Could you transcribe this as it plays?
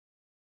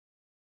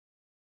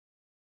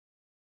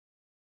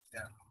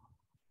Yeah.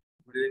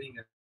 Good evening,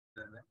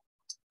 everyone.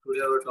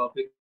 Today our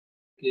topic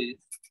is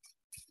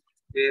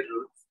square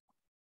roots.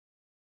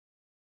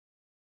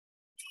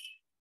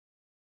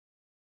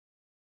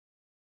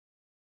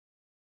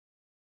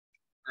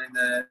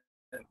 And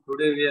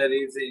today we are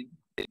using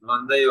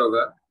dwandwa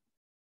yoga.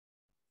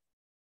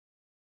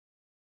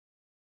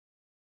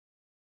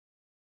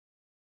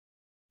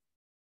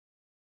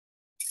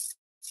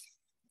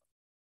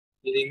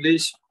 In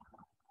English,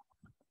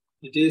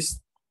 it is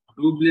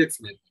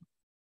duplex method.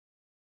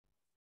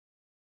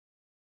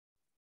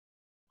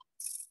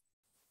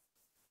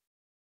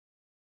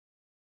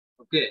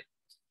 Okay.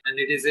 And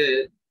it is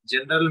a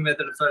general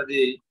method for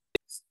the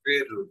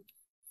square root.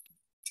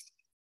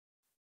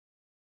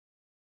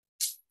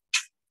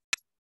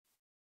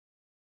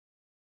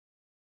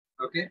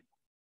 Okay.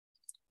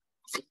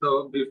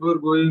 So before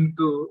going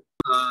to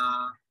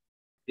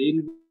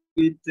deal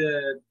with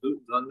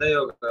dwandwa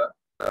yoga,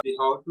 we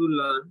have to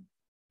learn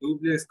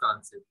duplex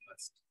concept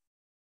first.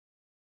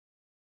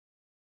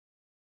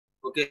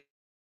 Okay.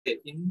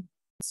 In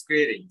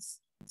squarings.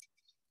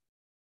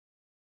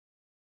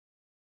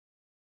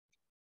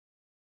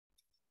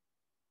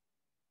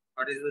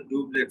 What is the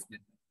duplex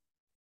method?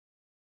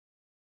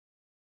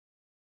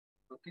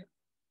 Okay.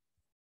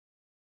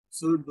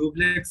 So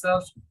duplex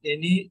of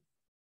any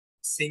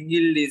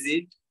single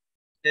digit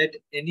at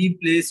any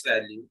place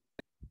value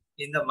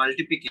in the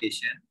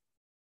multiplication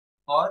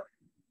or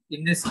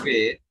in a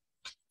square,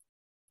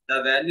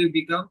 the value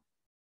become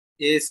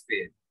a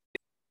square.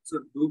 So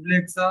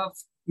duplex of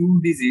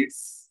two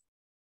digits,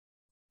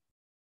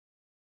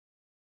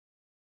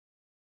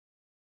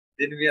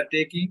 then we are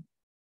taking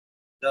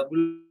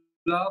double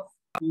of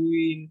 2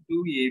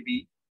 into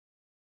AB,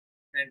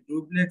 and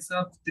duplex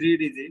of 3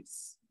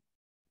 digits.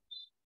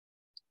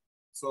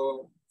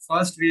 So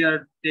first we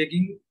are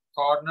taking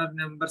corner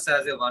numbers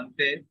as a one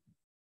pair,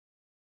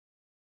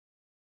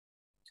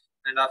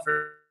 and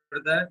after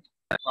that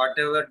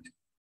whatever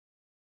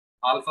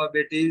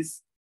alphabet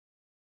is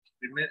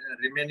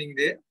remaining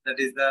there, that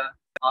is the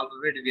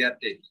alphabet we are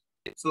taking.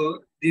 So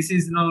this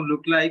is now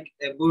look like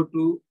about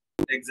two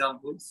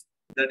examples,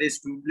 that is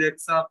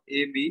duplex of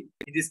AB.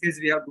 In this case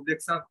we have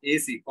duplex of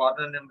AC,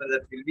 corner number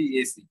that will be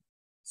AC.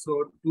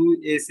 So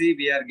 2 AC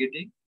we are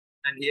getting,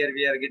 and here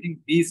we are getting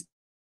B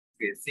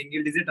square.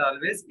 Single digit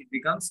always it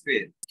becomes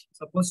square.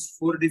 Suppose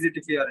 4 digit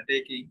if you are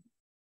taking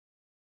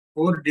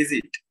 4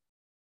 digit,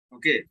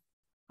 okay,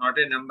 not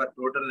a number,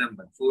 total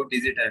number, 4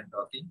 digit I am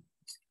talking.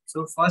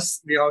 So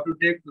first we have to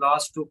take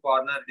last two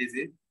corner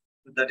digit,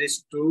 so that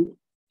is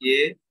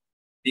 2A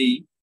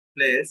D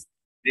plus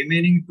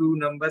remaining two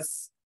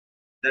numbers,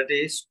 that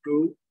is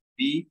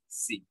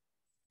 2BC,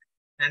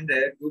 and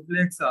the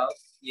duplex of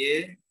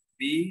A,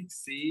 B,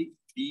 C,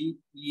 D,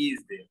 E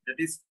is there. That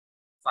is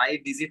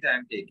 5 digit I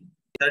am taking.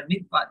 That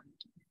means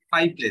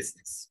 5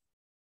 places.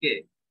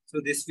 Okay, so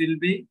this will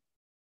be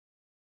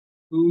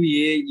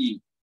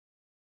 2AE,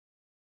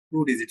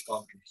 2 digit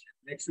combination.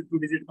 Next 2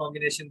 digit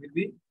combination will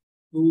be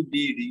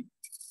 2BD,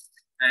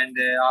 and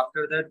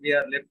after that we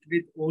are left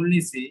with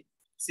only C.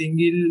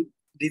 Single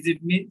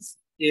digit means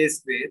A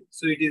square,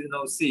 so it is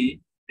now C,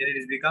 then it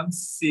is becomes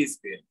C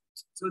square.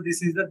 So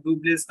this is the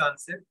duplex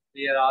concept.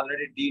 We are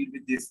already deal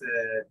with this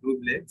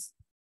duplex.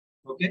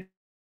 Okay.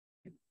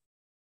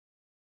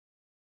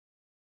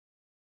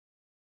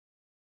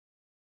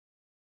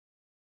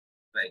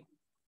 Right.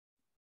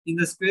 In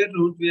the square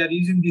root, we are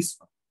using this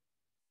one.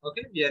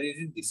 Okay, we are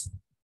using this one.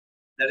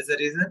 That is the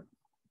reason.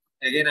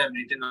 Again, I am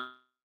written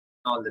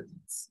all the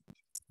things.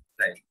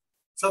 Right.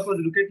 Suppose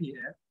look at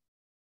here.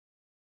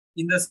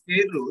 In the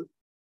square root,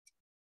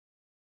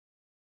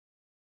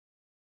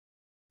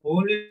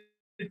 only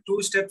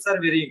two steps are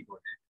very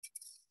important.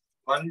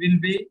 One will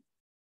be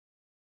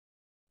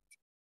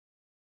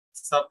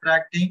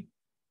subtracting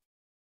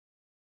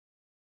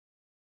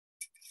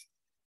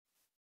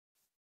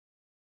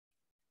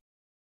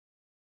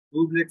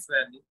duplex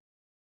value.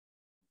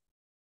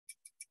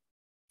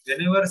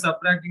 Whenever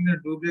subtracting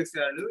the duplex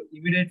value,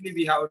 immediately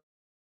we have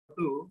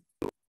to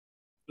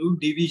do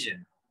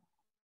division.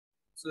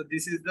 So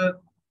this is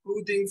the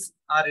two things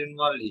are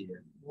involved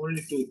here.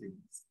 Only two things.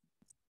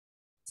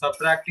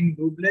 Subtracting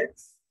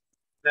duplex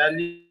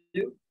value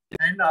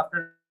and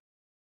after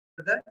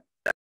that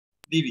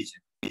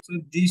division.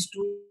 So these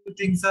two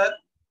things are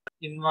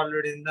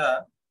involved in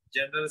the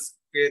general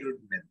square root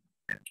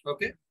method.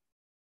 Okay.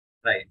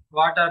 Right.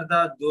 What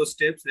are those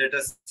steps? Let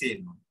us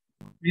see now.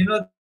 We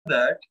know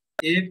that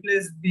A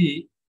plus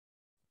B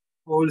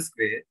whole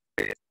square.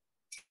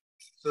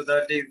 So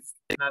that is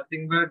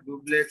nothing but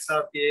duplex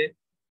of A.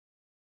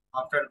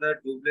 After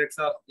that, duplex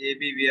of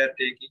AB we are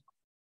taking,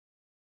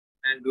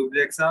 and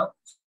duplex of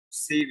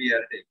C we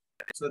are taking.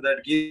 So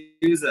that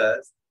gives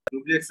us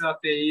duplex of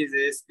A is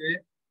A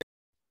square,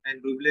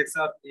 and duplex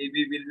of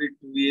AB will be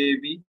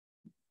 2AB,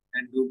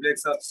 and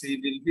duplex of C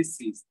will be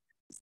C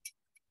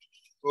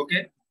square.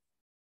 Okay.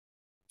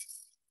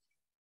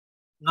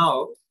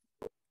 Now,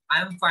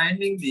 I am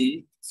finding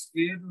the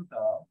square root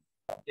of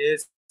A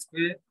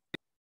square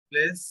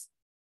plus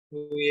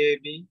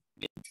 2AB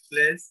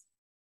plus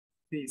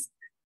C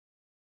square.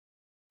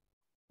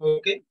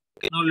 Okay.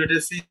 Now let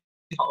us see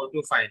how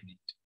to find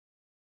it.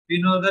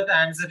 We know that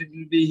answer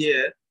will be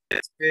here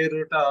square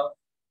root of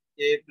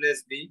a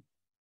plus b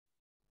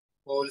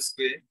whole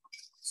square.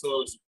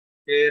 So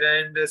square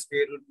and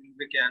square root will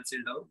be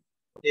cancelled out.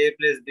 A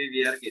plus b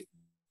we are getting.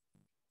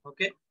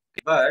 Okay.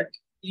 But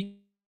in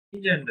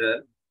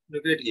general,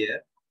 look at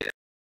here.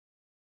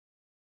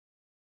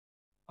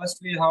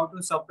 First we have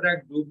to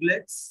subtract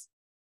duplex.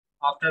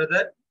 After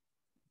that,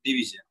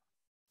 division.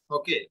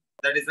 Okay.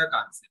 That is the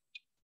concept.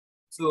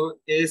 So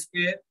a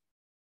square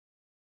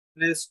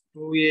plus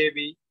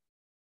 2ab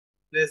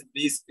plus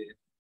b square.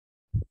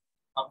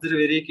 Observe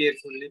very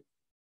carefully.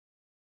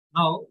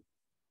 Now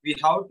we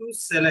have to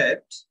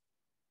select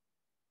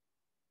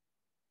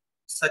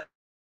such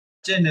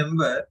a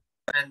number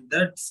and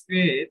that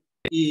square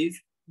is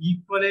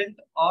equivalent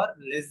or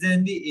less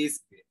than the a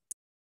square.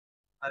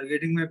 Are you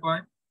getting my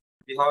point?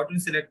 We have to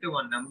select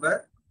one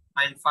number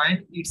and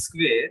find its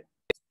square.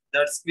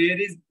 That square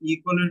is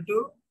equal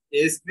to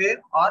a square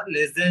or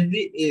less than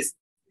the a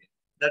square.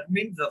 That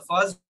means the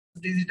first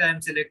digit I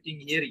am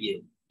selecting here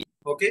a.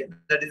 Okay,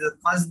 that is the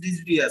first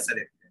digit we are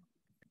selected.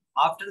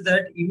 After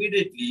that,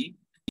 immediately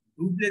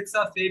duplex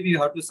of a we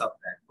have to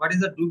subtract. What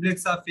is the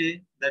duplex of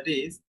a? That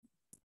is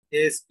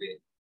a square.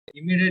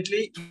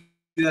 Immediately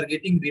you are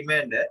getting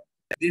remainder.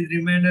 This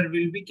remainder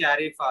will be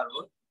carried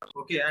forward.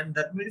 Okay, and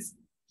that means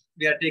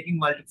we are taking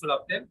multiple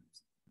of them.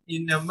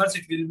 In numbers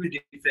it will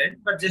be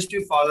different, but just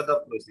you follow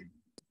the procedure.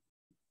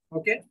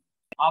 Okay.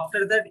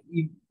 After that,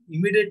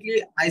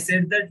 immediately I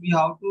said that we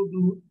have to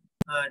do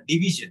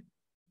division.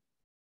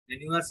 When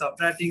you are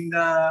subtracting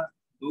the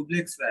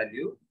duplex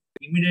value,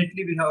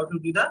 immediately we have to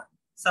do the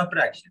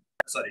subtraction.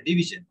 Sorry,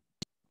 division.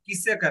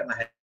 किससे करना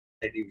है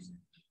division?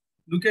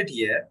 Look at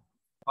here.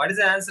 What is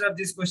the answer of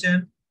this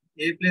question?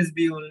 A plus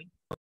B only.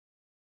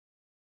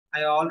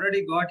 I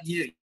already got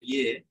here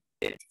A.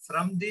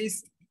 From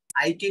this,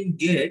 I can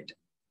get,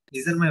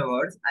 these are my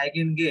words, I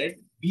can get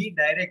B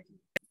directly.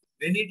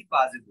 When it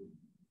possible?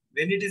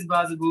 When it is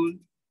possible?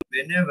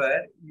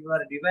 Whenever you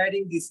are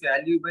dividing this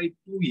value by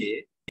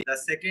 2A, the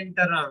second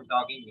term I am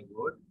talking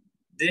about,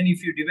 then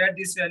if you divide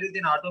this value,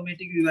 then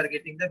automatically you are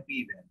getting the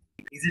B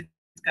value. Is it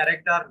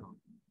correct or no?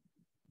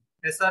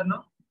 Yes or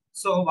no?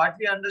 So what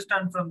we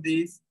understand from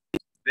this,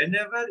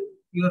 whenever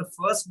your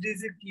first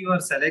digit you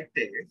are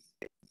selected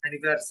and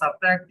if you are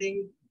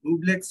subtracting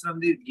duplex from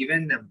the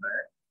given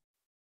number,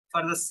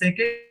 for the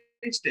second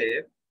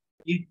step,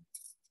 it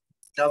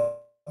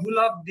double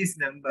of this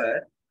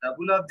number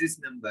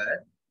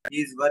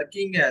is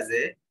working as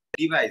a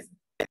divisor.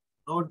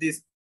 Note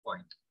this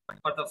point.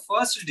 For the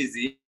first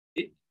digit,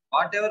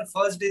 whatever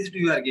first digit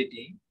you are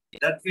getting,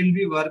 that will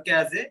be work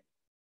as a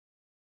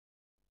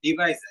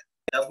divisor.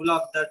 Double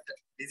of that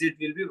digit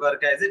will be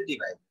work as a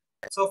divisor.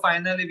 So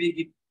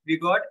finally we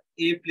got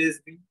A plus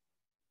B.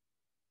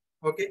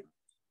 Okay,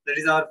 that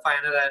is our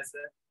final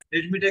answer.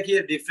 Let me take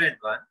here a different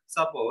one.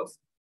 Suppose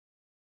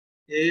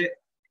A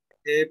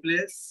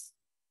plus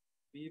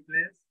B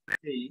plus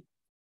C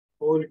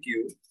whole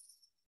cube.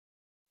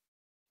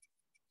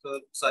 So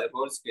sorry,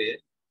 whole square.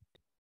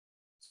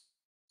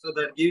 So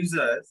that gives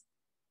us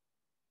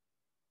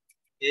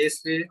A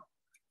square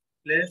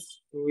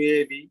plus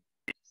 2AB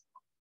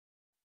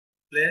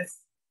plus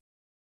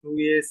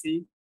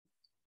 2AC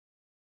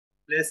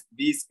plus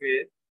B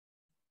square.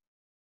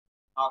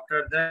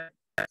 After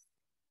that,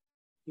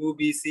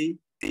 2BC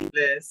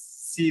plus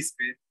C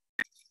square.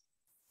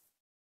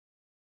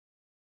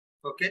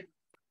 Okay.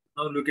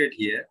 Now look at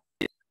here.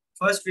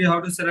 First, we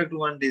have to select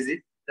one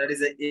digit. That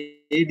is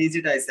a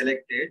digit I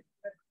selected.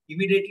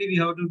 Immediately, we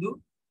have to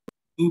do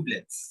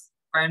duplex.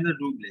 Find the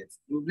duplex.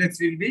 Duplex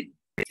will be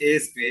A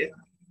square.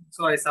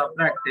 So I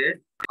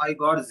subtracted. I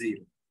got 0.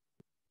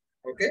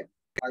 Okay.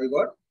 I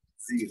got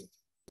 0.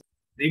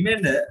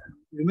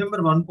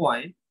 Remember one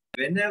point.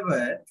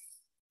 Whenever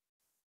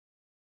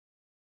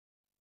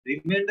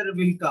remainder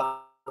will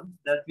come,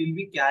 that will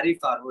be carried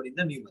forward in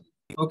the numerator.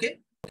 Okay.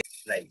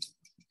 Right.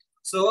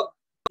 So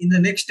in the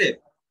next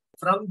step,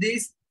 from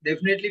this,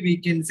 definitely we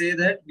can say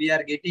that we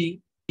are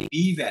getting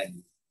B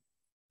value.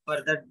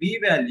 For that B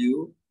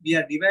value, we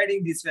are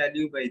dividing this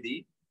value by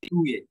the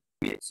 2A.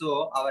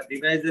 So our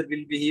divisor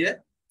will be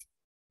here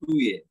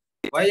 2A.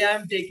 Why I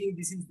am taking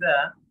this is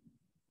the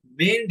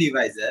main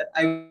divisor.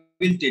 I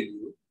will tell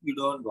you. You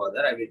don't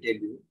bother. I will tell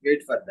you.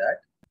 Wait for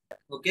that.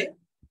 Okay.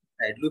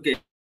 Right. Look at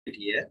it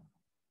here.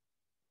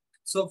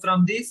 So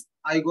from this,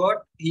 I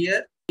got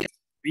here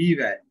B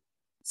value.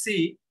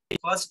 See,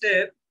 first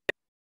step,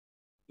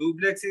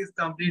 duplex is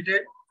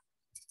completed.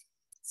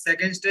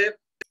 Second step,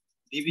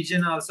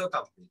 division also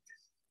completed.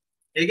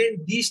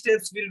 Again, these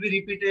steps will be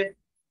repeated.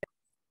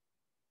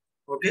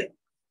 Okay,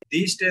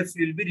 these steps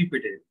will be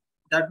repeated.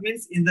 That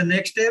means in the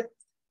next step,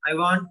 I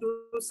want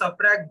to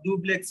subtract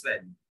duplex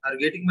value. Are you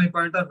getting my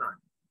point or not?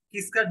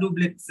 किसका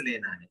duplex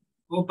लेना है?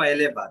 वो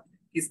पहले बात है.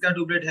 किसका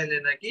duplex है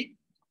लेना कि?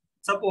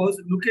 Suppose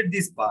look at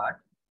this part.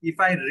 If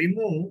I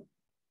remove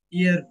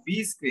here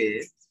B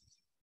square,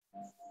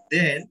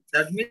 then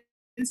that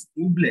means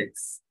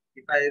duplex.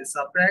 if I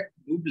subtract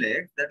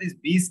duplex, that is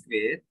B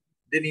square,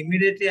 then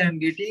immediately I am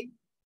getting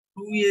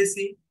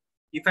 2AC.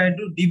 If I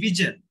do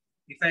division,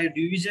 if I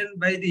division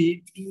by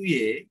the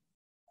 2A,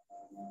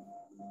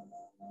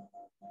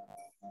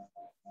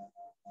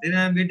 then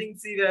I am getting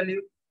C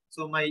value.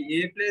 So my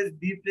A plus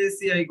B plus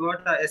C, I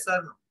got a S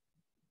or no?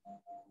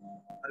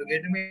 Are you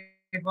getting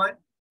my point?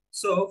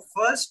 So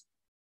first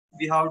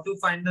we have to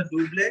find the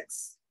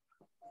duplex,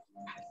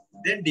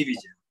 then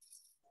division.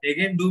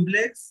 Again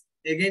duplex,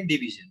 again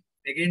division.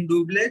 Again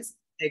duplex,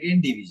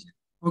 again division.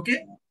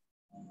 Okay?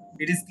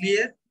 It is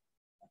clear?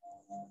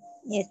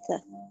 Yes, sir.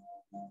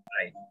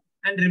 Right.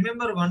 And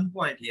remember one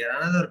point here,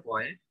 another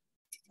point.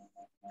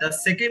 The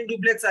second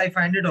duplex I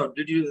find it out.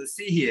 Did you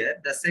see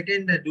here? The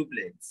second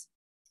duplex.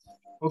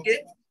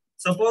 Okay?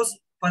 Suppose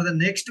for the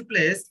next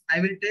place,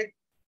 I will take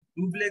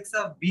duplex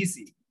of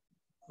BC.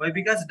 Why?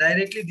 Because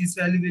directly this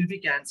value will be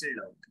cancelled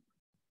out.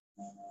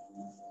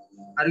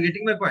 Are you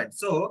getting my point?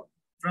 So,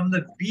 from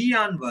the B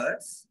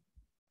onwards,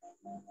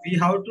 we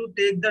have to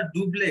take the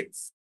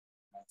duplex.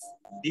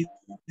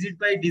 Digit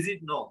by digit,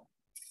 no.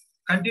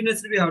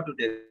 Continuously we have to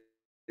take.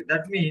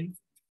 That means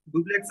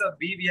duplex of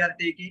B we are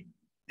taking.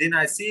 Then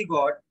I C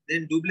got.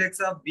 Then duplex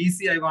of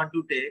BC I want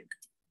to take.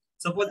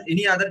 Suppose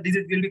any other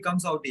digit will be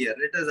comes out here.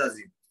 Let us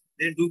assume.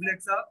 Then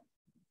duplex of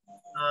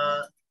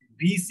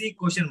BC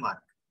question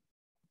mark.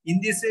 In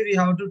this way we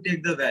have to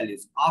take the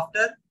values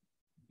after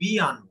B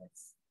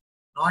onwards,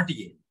 not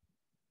A.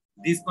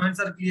 These points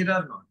are clear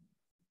or not?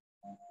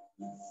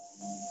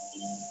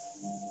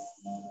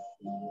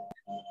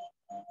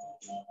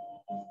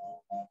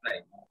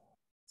 Right.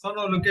 So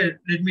now look at,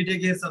 let me take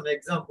here some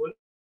example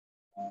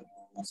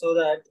so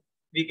that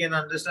we can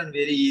understand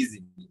very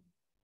easily.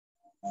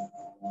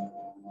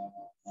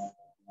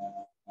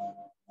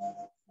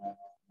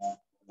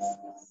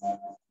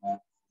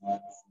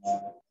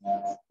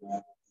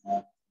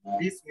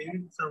 Please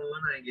mute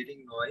someone, I'm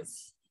getting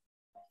noise.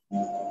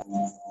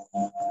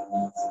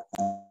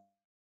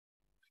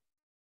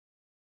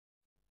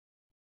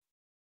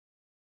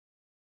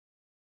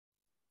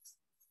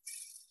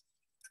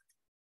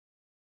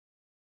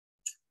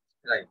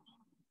 Right.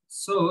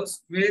 So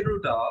square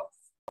root of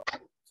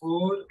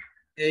 4,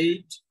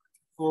 8,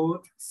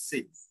 4,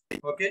 6.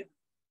 Okay.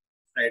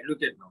 Right.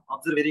 Look at now.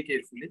 Observe very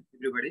carefully,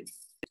 everybody.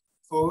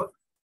 4,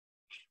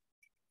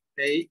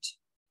 8,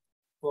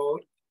 4,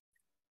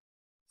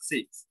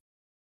 6.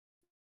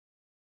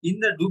 In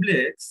the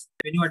duplex,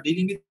 when you are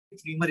dealing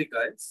with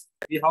numericals,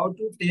 we have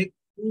to take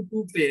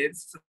two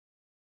pairs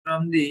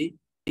from the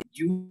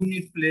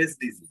unit place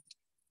digit.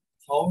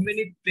 How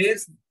many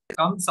pairs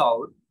comes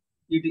out,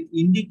 it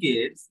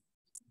indicates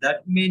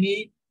that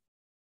many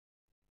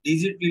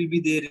digit will be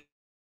there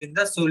in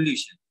the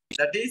solution.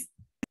 That is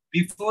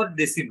before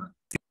decimal.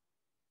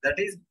 That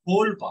is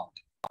whole part.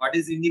 What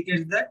is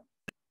indicates that?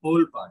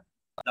 Whole part.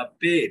 The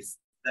pairs,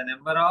 the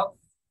number of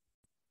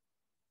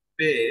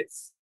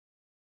pairs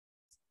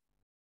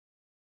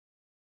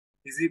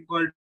is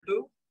equal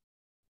to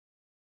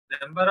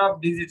number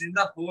of digits in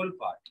the whole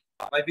part.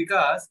 Why?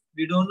 Because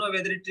we don't know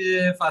whether it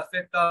is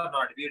perfect or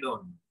not. We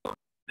don't know.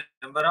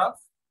 Number of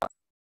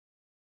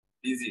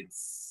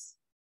digits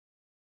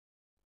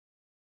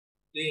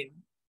in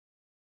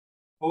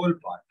whole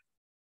part.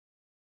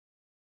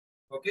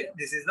 Okay,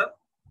 this is the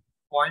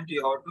point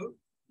you have to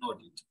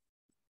note it.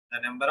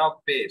 The number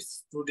of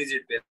pairs,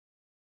 2-digit pair.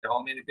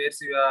 How many pairs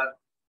you are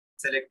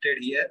selected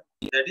here?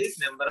 That is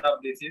number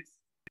of digits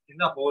in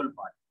the whole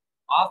part.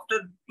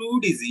 After 2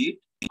 digit,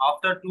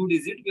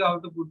 we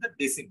have to put the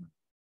decimal.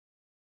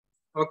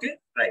 Okay,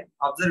 right.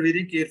 Observe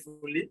very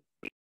carefully.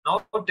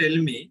 Now tell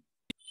me.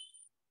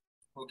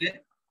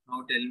 Okay,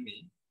 now tell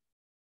me.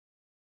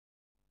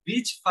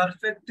 Which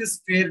perfect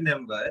square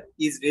number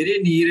is very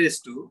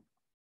nearest to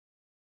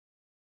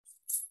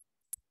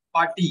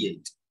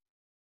 48?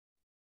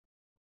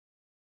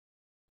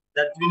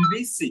 That will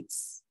be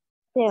 6.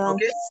 Yeah.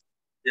 Okay.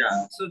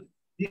 Yeah. So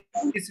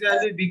this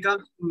value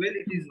becomes 12.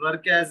 It is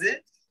work as a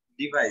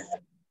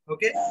divisor.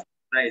 Okay.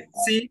 Right.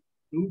 See,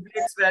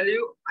 duplex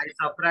value I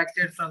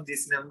subtracted from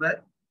this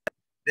number.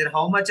 Then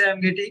how much I am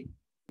getting?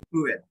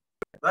 12.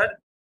 But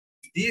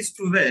this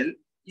 12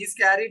 is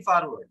carried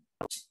forward.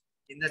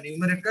 In the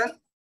numerical,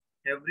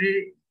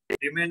 every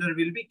remainder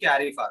will be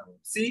carried forward.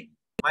 See,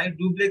 my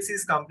duplex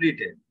is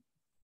completed.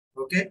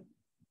 Okay.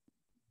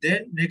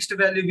 Then next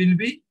value will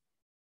be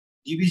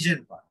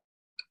division part.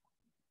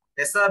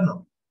 Yes or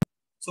no?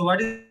 So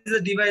what is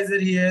the divisor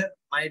here?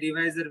 My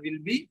divisor will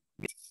be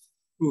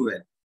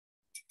 12.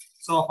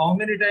 So how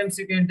many times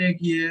you can take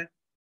here?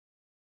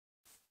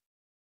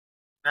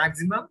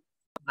 Maximum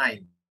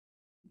 9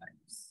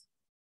 times.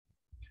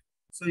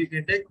 So you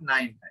can take 9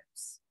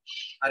 times.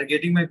 Are you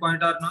getting my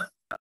point or not?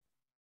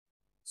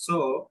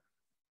 So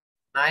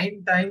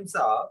 9 times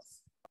of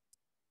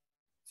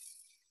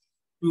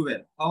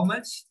 12. How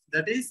much?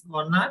 That is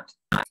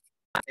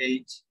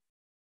 108.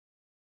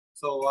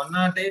 So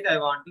 108 I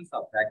want to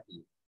subtract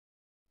here.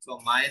 So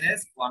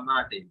minus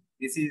 108.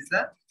 This is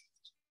the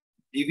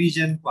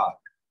division part.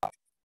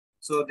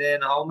 So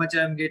then how much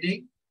I am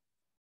getting?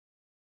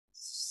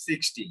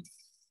 16.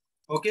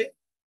 Okay.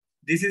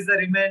 This is the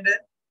remainder.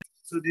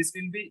 So this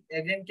will be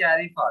again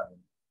carry forward.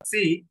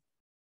 See,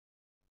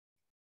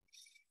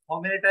 how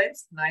many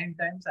times? 9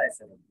 times I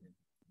selected.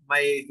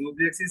 My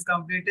duplex is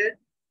completed.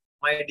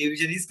 My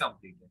division is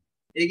completed.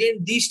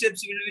 Again, these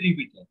steps will be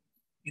repeated.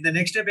 In the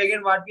next step,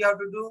 again, what we have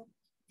to do?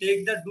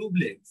 Take the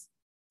duplex.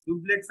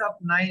 Duplex of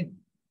 9.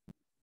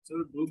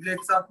 So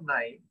duplex of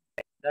 9,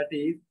 that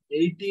is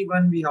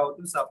 81 we have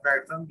to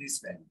subtract from this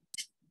value.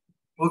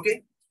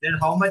 Okay. Then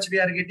how much we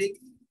are getting?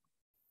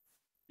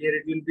 Here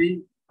it will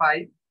be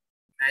 5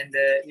 and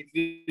it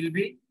will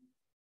be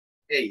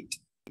 8.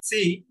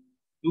 See,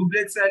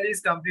 duplex value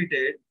is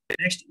completed.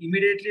 Next,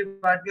 immediately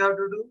what we have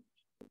to do?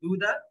 Do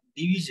the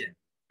division.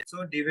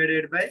 So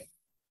divided by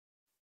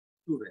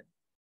 12.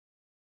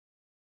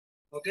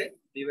 Okay,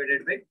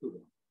 divided by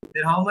 12.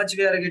 Then how much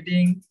we are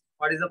getting?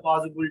 What is the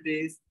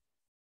possibilities?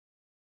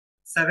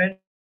 7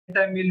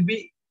 time will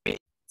be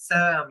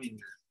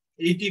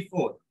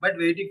 84. But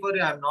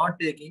 84 I am not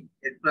taking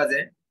at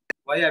present.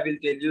 Why I will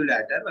tell you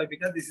later. Why?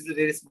 Because this is the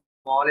very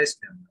smallest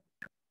number.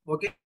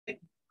 Okay.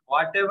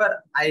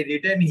 Whatever I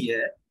written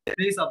here,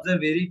 please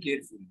observe very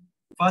carefully.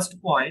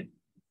 First point,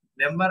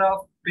 number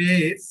of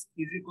pairs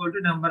is equal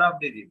to number of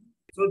digits.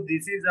 So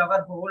this is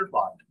our whole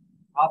part.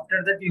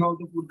 After that, you have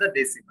to put the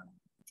decimal.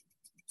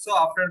 So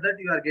after that,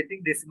 you are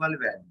getting decimal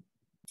value.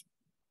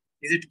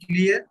 Is it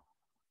clear?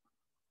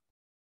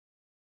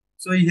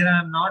 So here I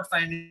am not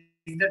finding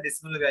the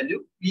decimal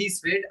value.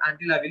 Please wait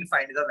until I will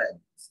find the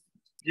values.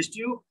 Just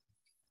you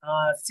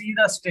see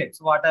the steps,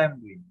 what I am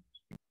doing.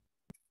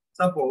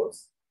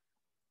 Suppose,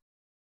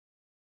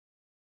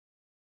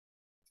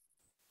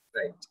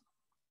 right,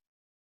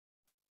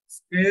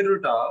 square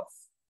root of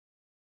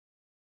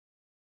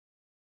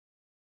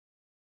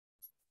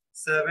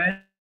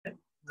 7,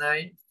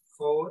 9,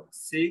 4,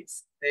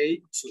 6,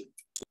 8, 2.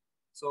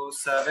 So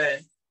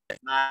 7,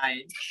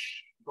 9,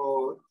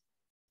 4,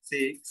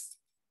 6,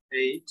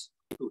 8,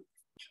 2.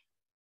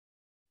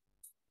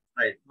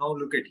 Right, now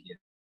look at here.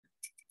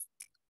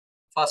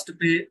 First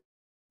pair,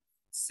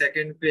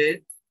 second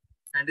pair,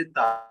 and the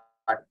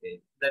third pair.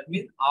 That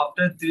means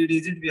after 3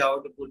 digits, we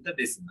have to put the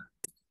decimal.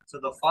 So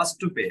the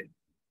first pair.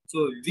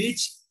 So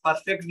which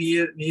perfect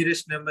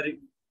nearest number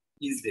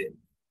is there?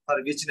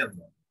 For which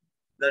number?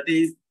 That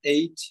is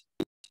 8.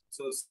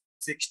 So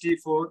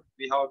 64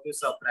 we have to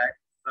subtract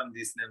from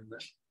this number.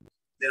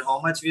 Then how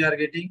much we are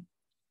getting?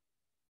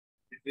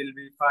 It will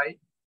be 5,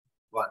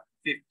 1,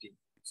 15.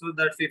 So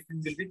that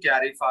 15 will be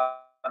carried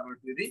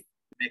forward to the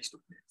next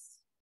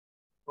place.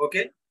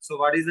 Okay. So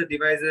what is the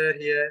divisor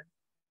here?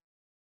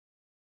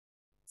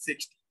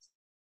 60.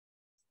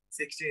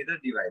 60 is the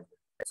divisor.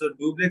 So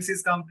duplex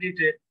is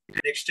completed.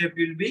 Next step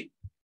will be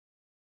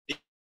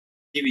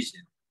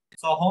division.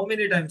 So how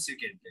many times you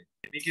can take?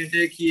 We can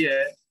take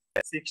here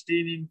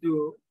 16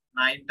 into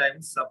 9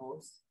 times,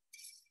 suppose.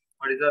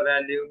 What is the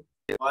value?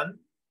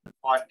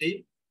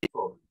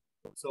 144.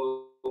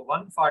 So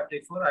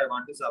 144 I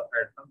want to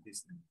subtract from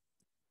this number.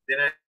 Then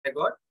I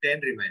got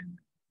 10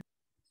 remainder.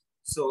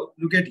 So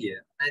look at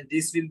here, and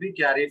this will be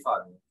carried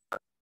forward.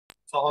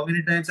 So how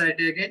many times I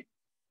take it?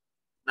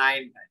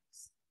 9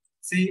 times.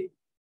 See,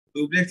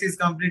 duplex is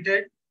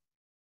completed.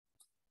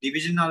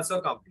 Division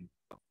also complete.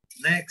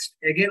 Next,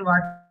 again,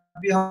 what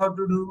we have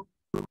to do?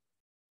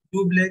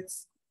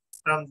 Duplex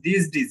from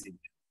this digit.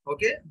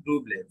 Okay,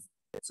 duplex.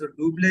 So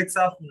duplex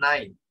of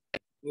 9.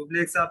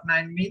 Duplex of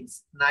 9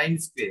 means 9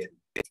 square.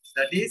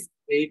 That is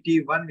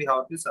 81 we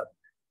have to subtract.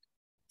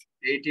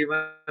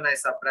 81 I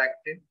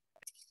subtracted.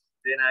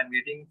 Then I am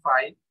getting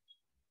 5.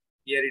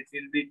 Here it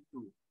will be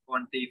 2,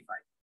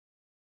 25.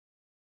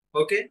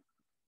 Okay.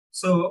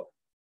 So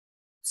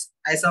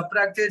I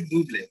subtracted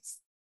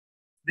duplex.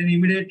 Then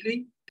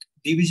immediately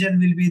division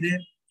will be there.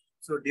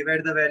 So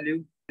divide the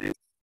value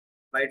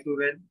by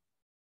 12.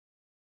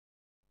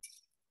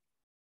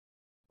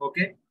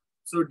 Okay.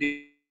 So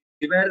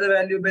divide the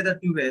value by the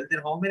 12.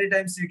 Then how many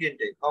times you can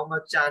take? How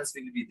much chance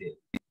will be there?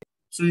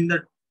 So in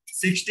the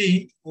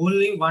 16,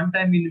 only one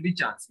time will be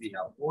chance we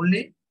have.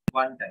 Only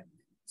one time.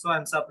 So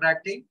I'm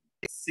subtracting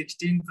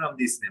 16 from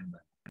this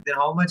number. Then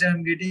how much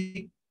I'm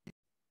getting?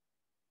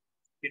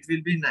 It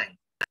will be 9.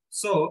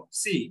 So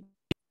see,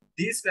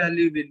 this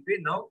value will be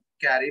now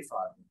carry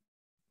forward.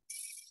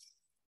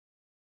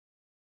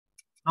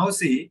 Now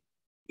see,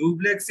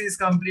 duplex is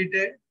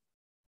completed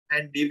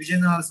and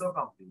division also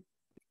complete.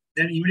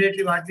 Then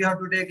immediately what we have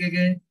to take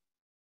again?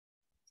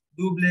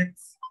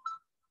 Duplex.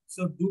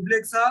 So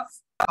duplex of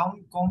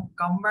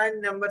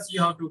combined numbers we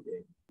have to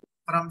take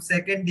from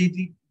second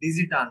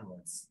digit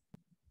onwards.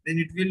 Then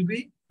it will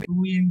be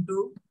 2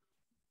 into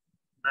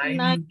 9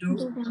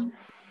 into,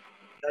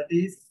 that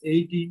is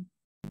 18.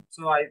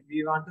 So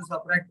we want to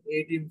subtract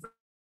 18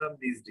 from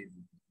this digit.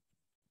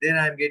 Then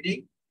I am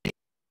getting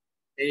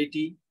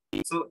 80.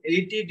 So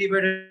 80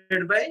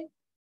 divided by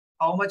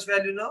how much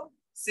value now?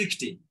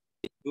 16.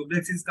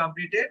 Duplex is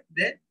completed.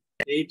 Then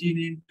 18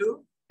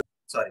 into,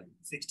 sorry,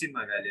 16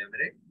 my value, am I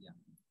right? Yeah.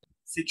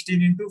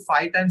 16 into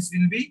 5 times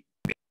will be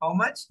how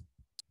much?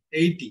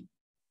 80.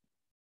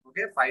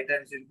 Okay, 5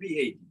 times will be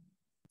 80.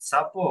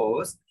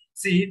 Suppose,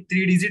 see,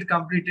 3-digit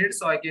completed,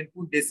 so I can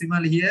put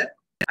decimal here.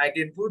 I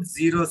can put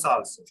zeros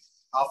also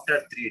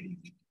after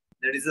 3-digit.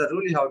 That is the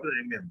rule you have to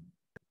remember.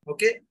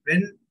 Okay,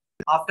 when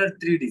after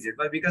 3-digit,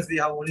 why? Because we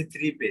have only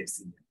 3 pairs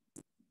here.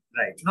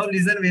 Right. Now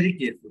listen very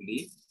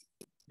carefully.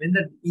 When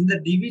in the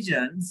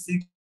division,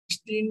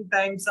 16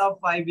 times of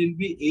 5 will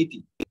be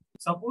 80.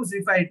 Suppose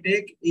if I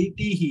take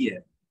 80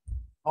 here,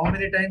 how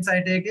many times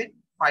I take it?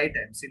 5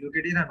 times. See, look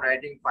at it, I'm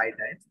writing 5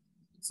 times.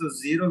 So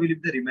 0 will be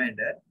the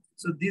remainder.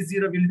 So this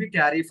 0 will be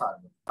carry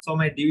forward. So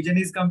my division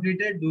is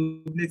completed,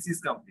 duplex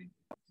is completed.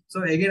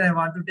 So again, I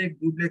want to take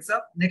duplex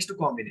of next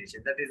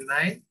combination. That is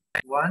 9,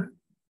 1,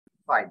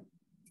 5.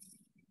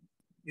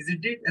 Is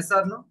it it? Yes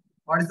or no?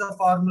 What is the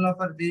formula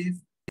for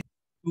this?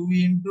 2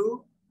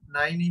 into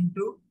 9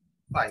 into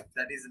 5.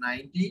 That is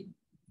 90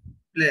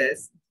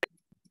 plus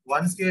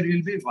 1 square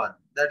will be 1.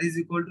 That is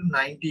equal to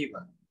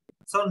 91.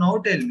 So now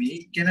tell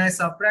me, can I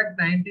subtract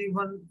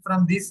 91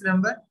 from this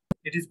number?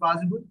 It is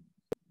possible?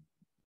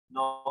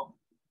 No,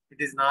 it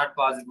is not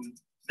possible.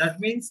 That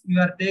means you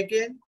are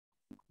taking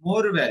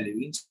more value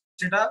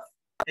instead of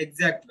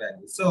exact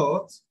value.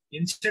 So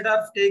instead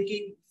of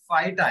taking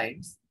 5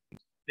 times,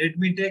 let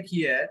me take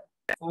here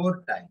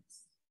 4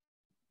 times.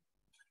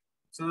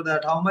 So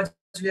that how much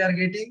we are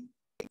getting?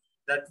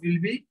 That will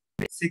be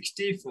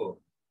 64.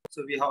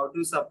 So we have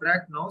to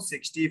subtract now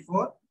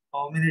 64.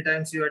 How many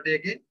times you are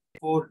taking?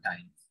 4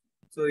 times.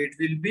 So it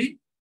will be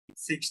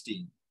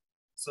 16.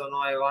 So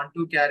now I want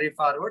to carry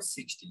forward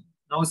 16.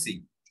 Now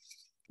see,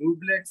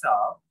 duplex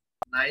of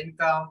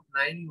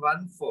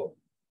 914.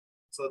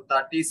 So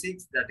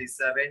 36, that is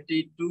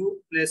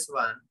 72 plus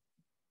 1,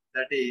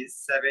 that is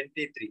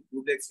 73.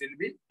 Duplex will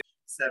be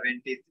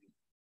 73.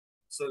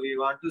 So we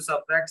want to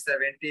subtract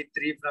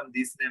 73 from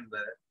this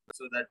number.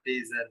 So that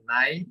is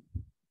 9,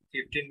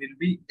 15 will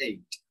be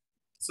 8.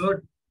 So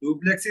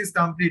duplex is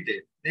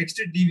completed. Next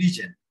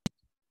division.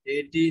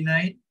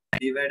 89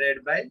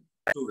 divided by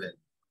 12.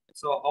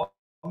 So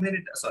how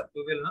many, sorry,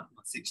 12, no?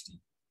 60.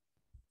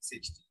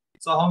 60.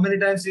 So how many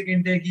times you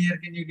can take here?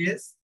 Can you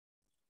guess?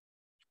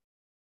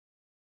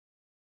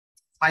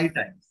 5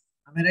 times.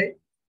 Am I right?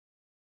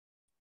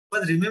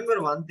 But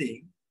remember one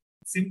thing,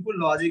 simple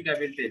logic I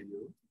will tell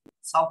you.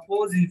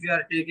 Suppose if you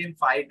are taking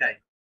 5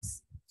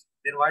 times,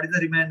 then what is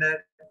the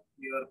remainder?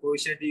 Your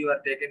quotient you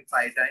are taking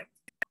 5 times,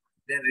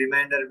 then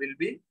remainder will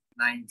be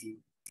 90.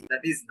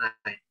 That is 9.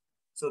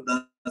 So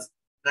the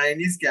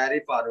 9 is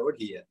carried forward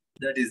here.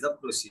 That is the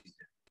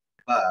procedure.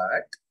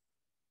 But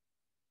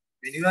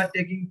when you are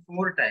taking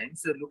 4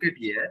 times, so look at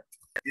here,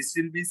 this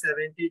will be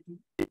 72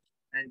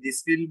 and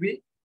this will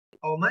be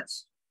how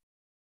much?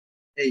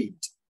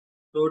 8.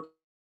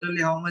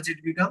 Totally how much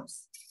it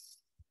becomes?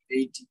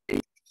 80.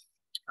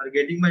 Are you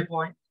getting my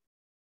point?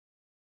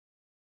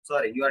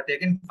 Sorry, you are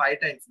taking 5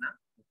 times now.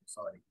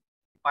 Sorry.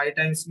 5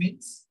 times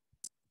means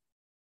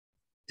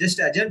just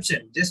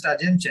assumption.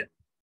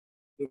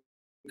 Look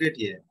at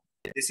here.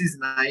 This is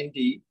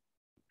 90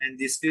 and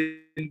this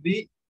will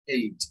be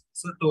 8.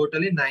 So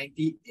totally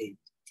 98.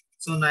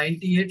 So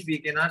 98 we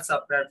cannot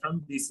subtract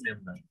from this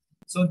number.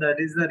 So that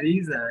is the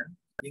reason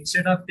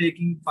instead of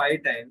taking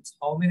 5 times,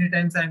 how many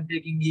times I am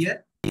taking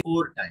here?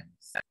 4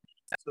 times.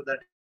 So that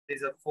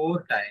is a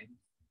 4 times.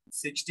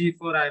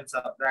 64 I am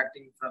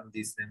subtracting from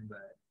this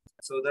number.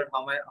 So that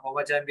how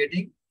much I am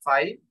getting?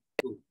 5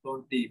 to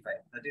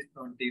 25. That is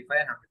 25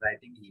 I am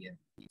writing here.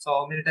 So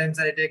how many times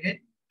I take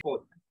it? 4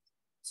 times.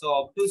 So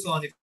up to so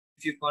on, if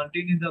you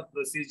continue the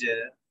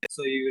procedure,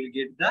 so you will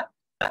get the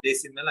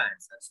decimal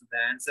answer. So the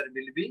answer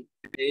will be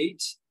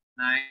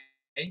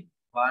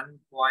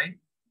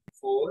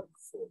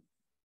 891.44.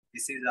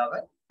 This is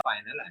our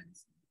final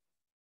answer.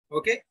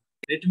 Okay.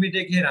 Let me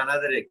take here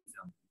another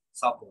example.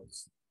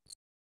 Suppose.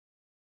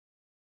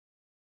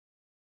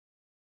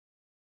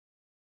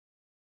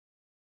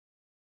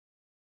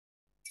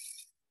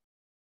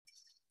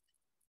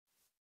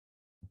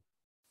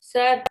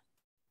 Sir.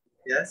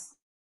 Yes.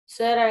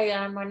 Sir, I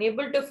am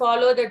unable to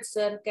follow that,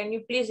 sir. Can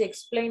you please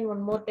explain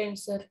one more time,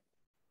 sir?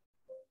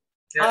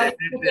 Yeah, Or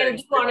you can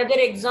give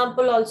another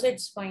example also,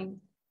 it's fine.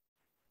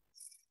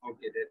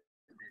 Okay,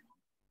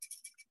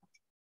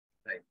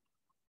 right.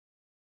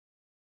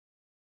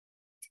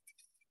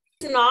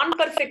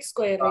 Non-perfect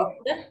square, right,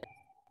 sir?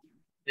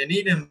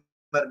 Any number,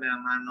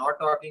 ma'am. I'm not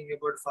talking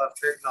about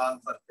perfect,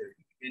 non-perfect.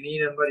 Any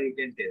number you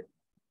can tell.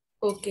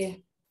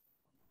 Okay.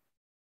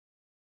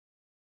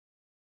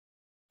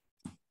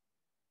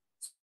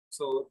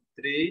 So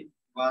 3,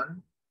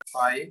 1,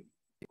 5,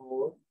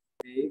 4,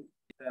 8,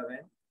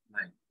 7,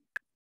 9.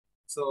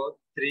 So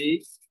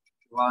 3,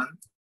 1,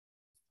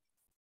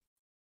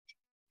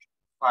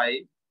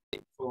 5,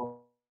 4,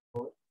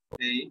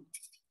 8,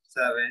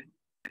 7,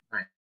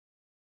 9.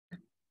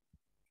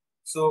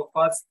 So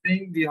first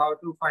thing we have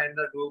to find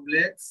the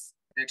duplex.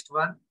 Next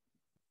one,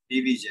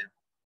 division.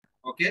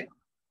 Okay.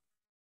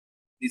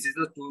 This is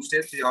the 2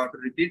 steps you have to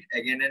repeat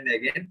again and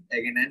again,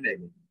 again and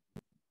again.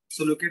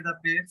 So look at the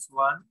pairs.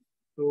 1,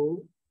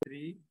 2,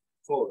 3,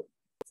 4.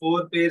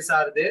 4 pairs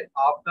are there.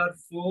 After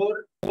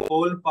 4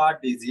 whole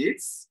part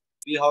digits,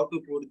 we have to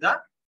put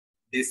the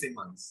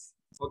decimals.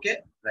 Okay,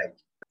 right.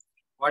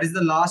 What is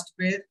the last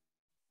pair?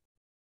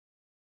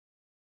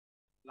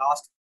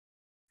 Last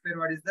pair,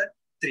 what is that?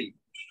 3.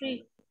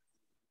 3.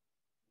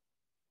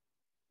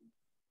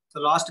 So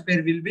last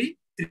pair will be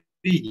 3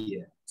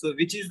 here. So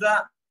which is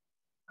the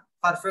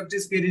perfect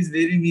square is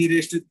very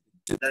nearest to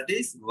 3. That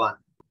is 1.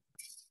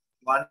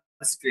 1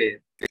 square.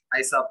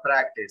 I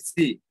subtracted.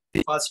 See,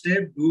 first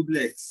step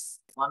duplex.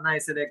 1 I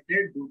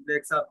selected.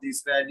 Duplex of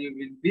this value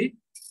will be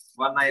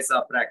 1 I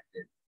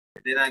subtracted.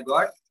 Then I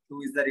got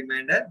 2 is the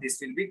remainder. This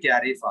will be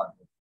carry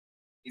forward.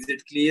 Is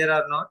it clear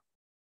or not?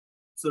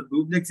 So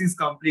duplex is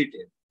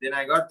completed. Then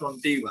I got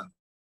 21.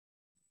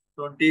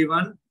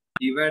 21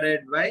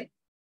 divided by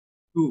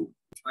 2.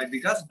 Why?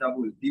 Because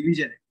double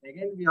division.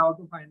 Again, we have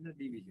to find the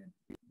division.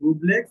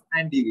 Duplex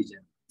and division.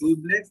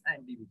 Duplex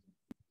and division.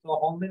 So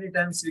how many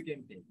times we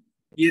can take?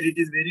 Here it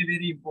is very,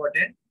 very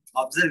important.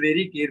 Observe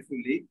very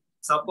carefully.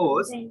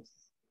 Suppose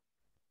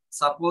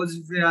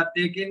if we are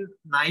taking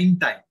 9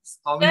 times.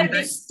 How many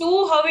times? This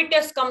 2, how it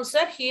has come,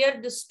 sir? Here,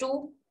 this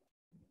 2.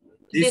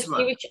 This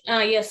one. Division,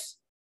 yes.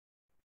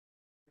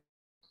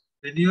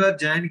 When you are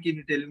joined, can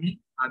you tell me?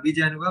 Abhi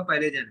join hua,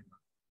 pehle join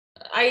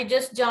hua? I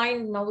just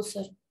joined now,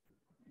 sir.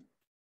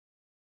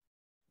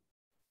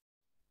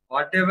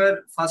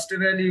 Whatever first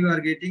value you are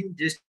getting,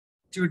 just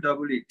to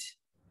double it.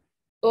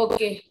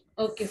 Okay.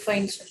 Okay,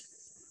 fine, sir.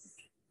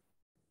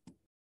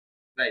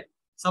 Right.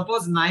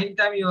 Suppose 9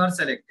 times you are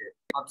selected.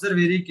 Observe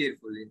very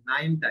carefully.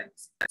 9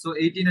 times. So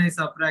 18 I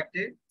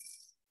subtracted.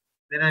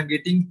 Then I am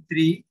getting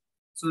 3.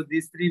 So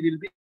this 3 will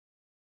be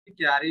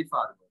carry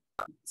forward.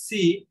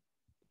 See,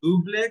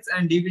 duplex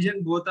and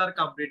division both are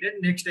completed.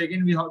 Next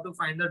again we have to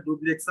find the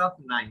duplex of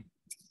 9.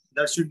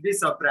 That should be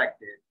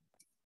subtracted.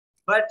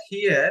 But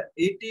here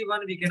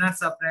 81 we cannot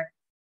subtract.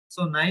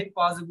 So 9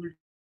 possibility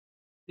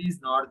is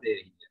not there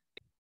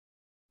here.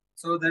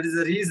 So that is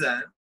the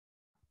reason.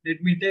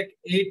 Let me take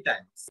 8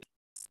 times.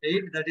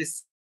 8, that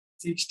is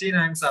 16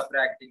 I am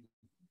subtracting.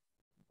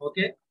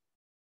 Okay.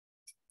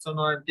 So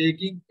now I am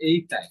taking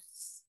 8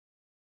 times.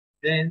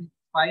 Then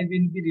 5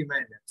 will be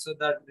remainder. So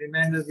that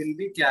remainder will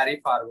be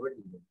carry forward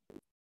here.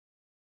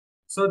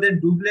 So then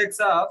duplex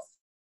of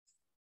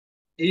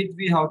 8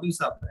 we have to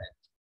subtract.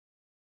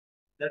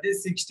 That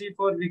is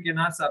 64 we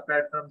cannot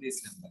subtract from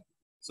this number.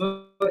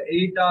 So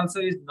 8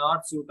 also is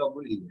not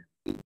suitable here.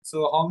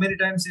 So how many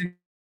times you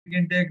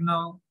can take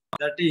now?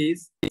 That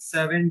is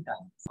 7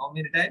 times. How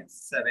many times?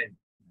 7 times.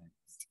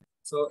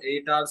 So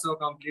 8 also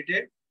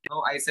completed.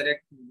 Now I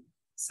select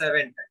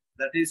 7 times.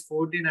 That is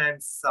 14 I am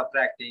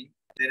subtracting.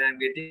 Then I am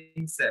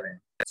getting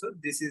 7. So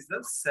this is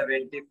the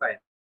 75.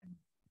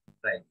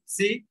 Right.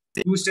 See,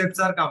 2 steps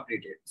are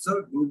completed.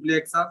 So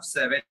duplex of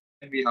 7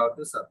 we have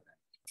to subtract.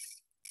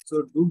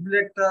 So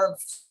duplex of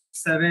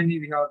 7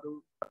 we have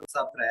to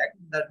subtract.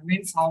 That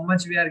means how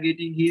much we are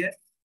getting here?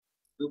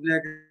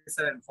 Duplex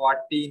 7,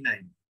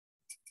 49.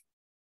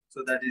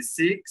 So that is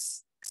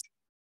 6,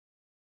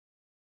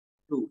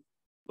 2,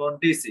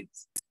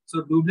 26.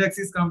 So duplex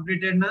is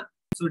completed now.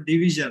 So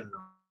division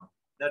now.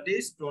 That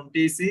is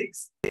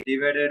 26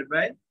 divided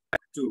by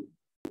 2.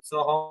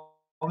 So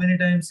how many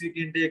times we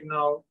can take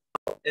now?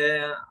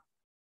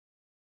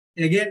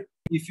 Again,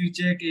 if you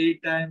check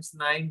 8 times,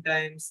 9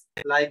 times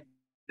like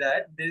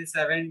that, then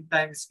 7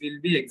 times will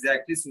be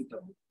exactly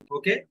suitable.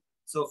 Okay.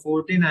 So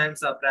 14 I am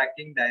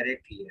subtracting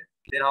direct here.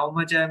 Then how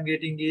much I am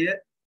getting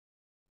here?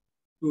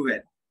 12.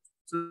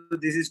 So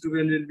this is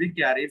 12 will be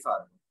carried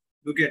forward.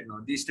 Look at now.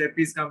 This step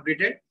is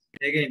completed.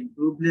 Again,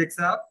 duplex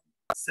of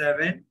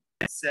 7,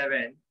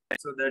 7.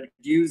 So that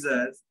gives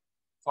us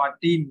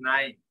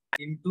 49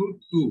 into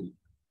 2.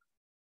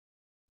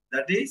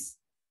 That is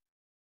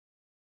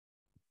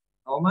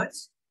how much?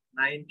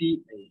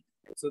 98.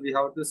 So we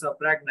have to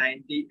subtract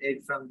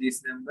 98 from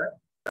this number.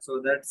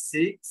 So that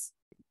 6,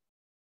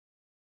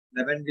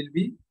 11 will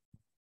be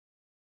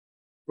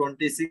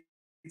 26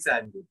 I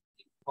am getting.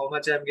 How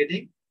much I am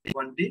getting?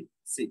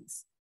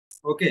 26.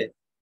 Okay.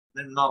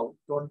 Then now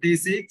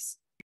 26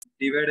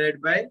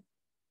 divided by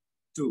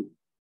 2.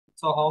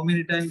 So how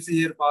many times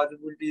here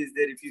possibility is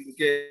there if you look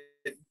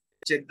at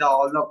check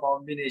all the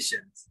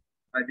combinations?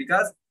 Right?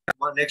 Because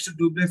next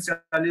duplex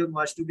value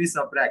must to be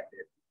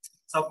subtracted.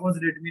 Suppose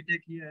let me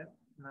take here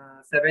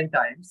 7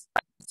 times.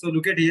 So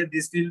look at here,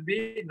 this will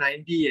be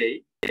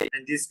 98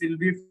 and this will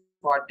be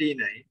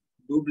 49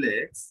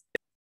 duplex.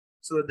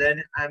 So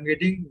then I'm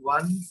getting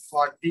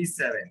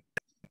 147.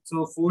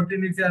 So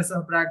 14 if you are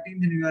subtracting,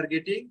 then you are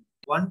getting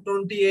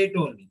 128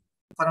 only.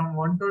 From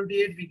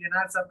 128 we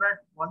cannot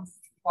subtract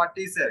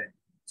 147.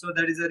 So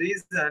that is the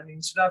reason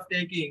instead of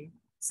taking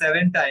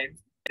 7 times,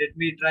 let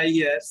me try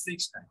here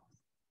 6 times.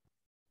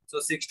 So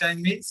 6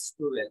 times means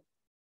 12.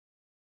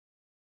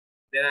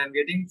 Then I'm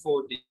getting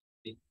 40.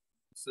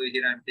 So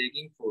here I'm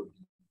taking 40.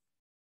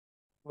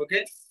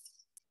 Okay.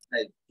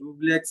 Right.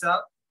 Duplex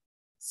of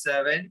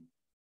 7,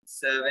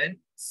 7,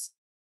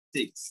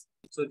 6.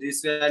 So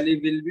this value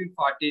will be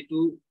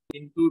 42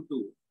 into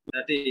 2.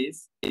 That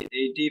is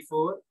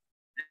 84.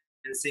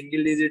 And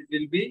single digit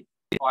will be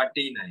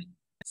 49.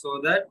 So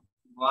that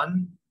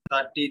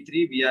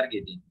 133 we are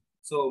getting.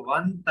 So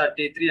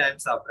 133 I am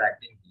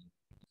subtracting here.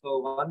 So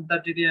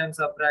 133 I am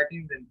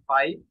subtracting, then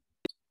 5,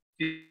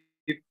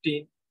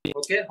 15.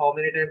 Okay, how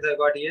many times I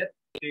got here?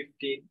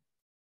 15.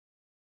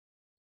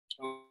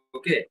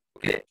 Okay,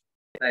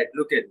 right,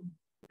 look at me.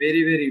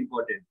 Very, very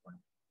important point.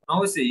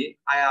 Now see,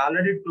 I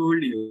already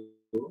told you,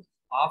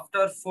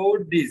 after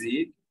 4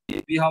 digits,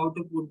 we have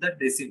to put the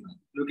decimal.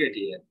 Look at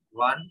here.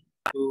 1,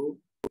 2,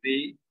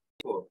 3,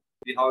 4.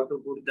 We have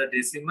to put the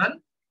decimal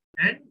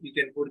and you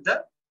can put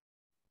the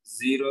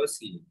zeros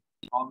here.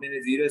 How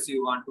many zeros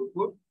you want to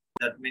put,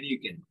 that many you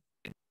can.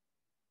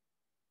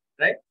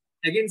 Right?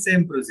 Again,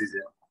 same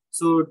procedure.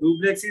 So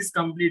duplex is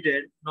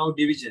completed. Now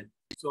division.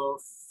 So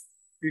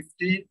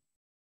 15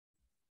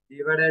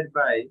 divided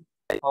by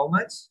how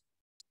much?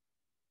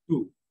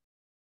 2.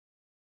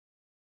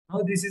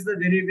 Now this is the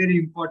very, very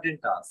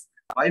important task.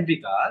 Why?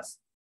 Because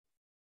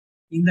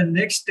in the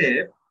next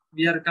step,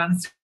 we are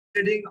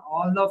considering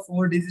all the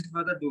 4 digits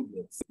for the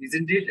duplex.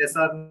 Isn't it? Yes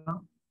or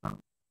no?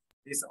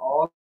 This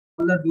all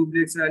the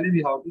duplex value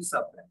we have to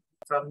subtract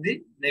from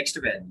the next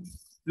value.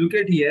 Look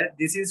at here.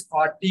 This is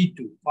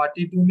 42.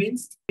 42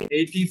 means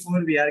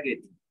 84 we are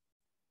getting.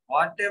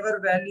 Whatever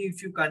value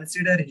if you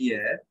consider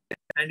here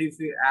and if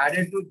you add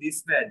it to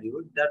this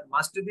value, that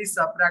must be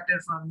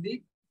subtracted from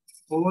the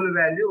whole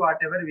value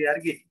whatever we are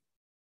getting.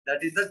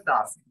 That is the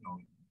task now.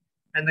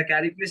 And the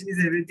calculation is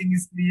everything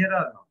is clear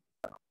or not?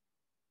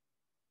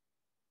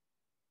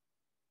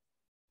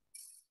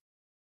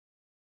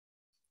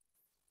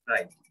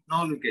 Right.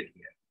 Now look at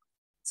here.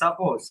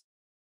 Suppose,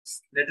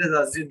 let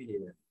us assume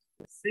here,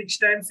 6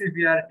 times if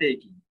we are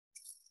taking.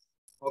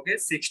 Okay,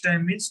 6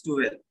 times means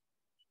 12.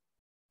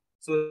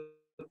 So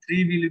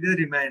 3 will be the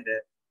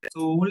remainder.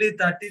 So only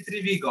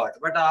 33 we got.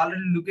 But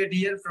already look at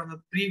here, from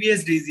the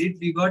previous digit,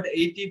 we got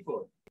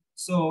 84.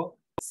 So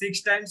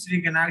 6 times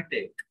we cannot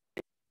take.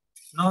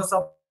 Now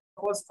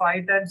suppose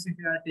 5 times if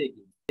you are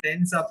taking.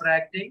 10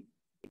 subtracting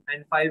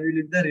and 5 will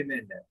be the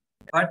remainder.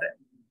 But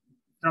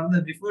from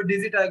the before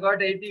digit I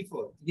got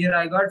 84. Here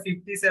I got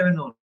 57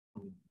 only.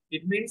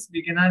 It means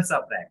we cannot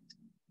subtract.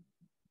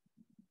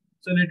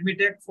 So let me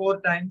take 4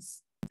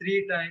 times,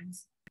 3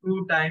 times,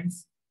 2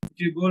 times. If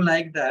you go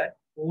like that,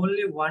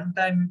 only 1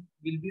 time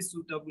will be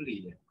suitable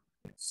here.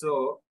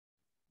 So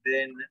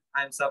then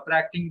I'm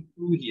subtracting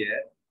 2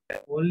 here,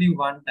 only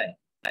 1 time.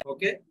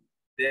 Okay.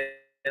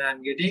 Then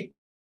I'm getting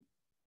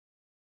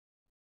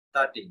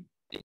 13.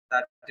 13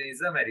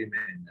 is my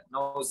remainder.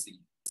 Now see,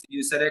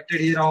 you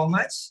selected here how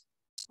much?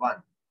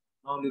 1.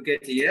 Now look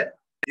at here.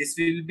 This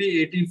will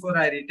be 84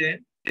 I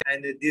retain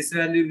and this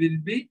value will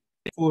be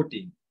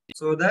 14.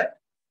 So that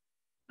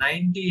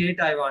 98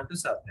 I want to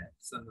subtract.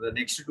 So the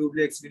next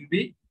duplex will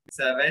be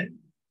 7,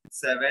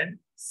 7,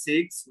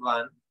 6,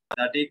 1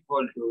 that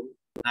equal to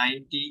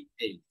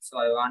 98. So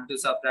I want to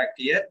subtract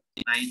here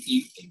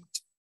 98.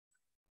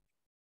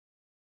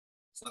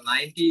 So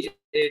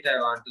 98 I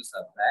want to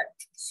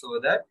subtract. So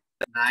that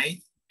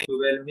 9,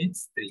 12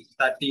 means 3,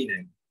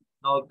 39.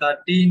 Now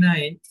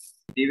 39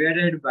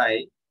 divided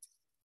by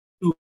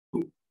 2.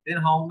 Then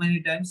how many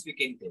times we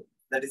can take?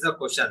 That is a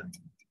question.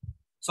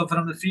 So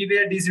from the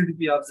previous digit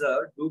we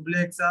observed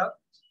duplex of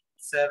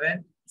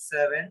 7,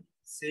 7,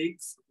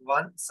 6,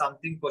 1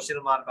 something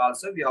question mark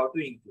also we have to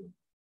include.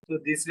 So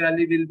this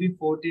value will be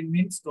 14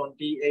 means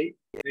 28.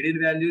 Middle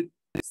value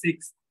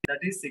 6,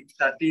 that is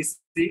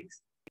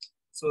 36.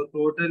 So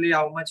totally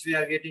how much we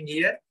are getting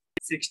here?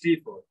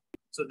 64.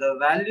 So the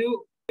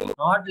value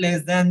not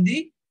less than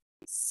the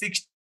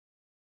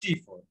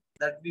 64.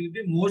 That will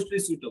be mostly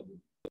suitable.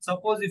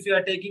 Suppose if you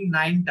are taking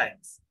 9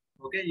 times.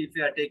 Okay, if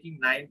you are taking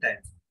 9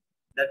 times.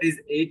 That is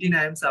 18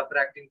 I am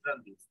subtracting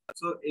from this.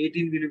 So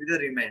 18 will be the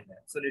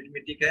remainder. So let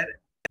me take care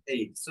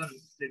 8. So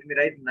let me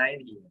write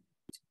 9 here.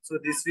 So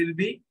this will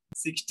be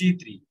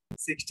 63.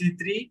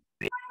 63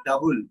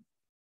 double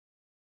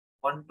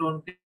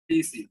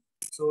 126.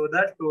 So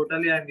that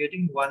totally I am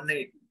getting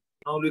 180.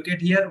 Now look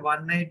at here,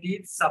 180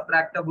 is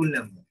subtractable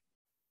number.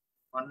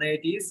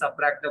 180 is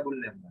subtractable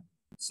number.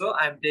 So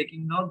I am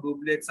taking now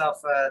duplex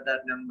of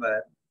that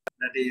number.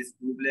 That is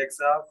duplex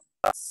of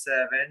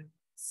 7,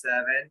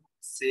 7,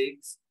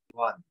 6,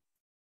 1.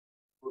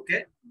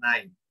 Okay,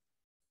 9.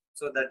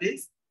 So that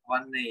is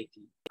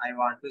 180. I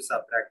want to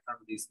subtract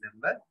from this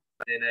number.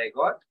 Then I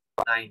got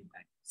 9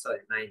 times.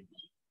 Sorry, 90.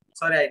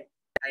 Sorry,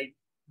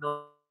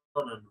 no.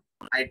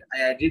 I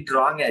did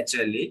wrong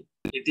actually.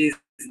 It is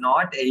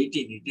not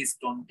 18. It is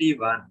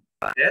 21.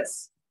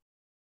 Yes,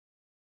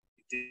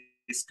 it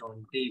is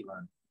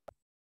 21.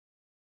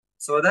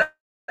 So that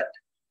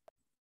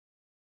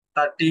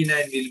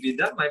 39 will be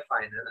my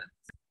final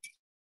answer.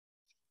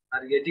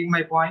 Are you getting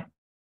my point?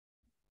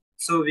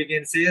 So we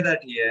can say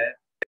that here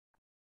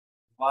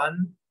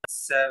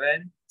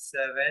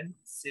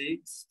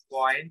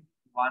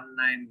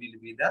 1776.19 will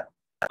be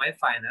my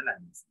final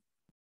answer.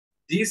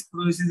 This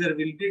procedure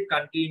will be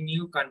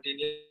continue.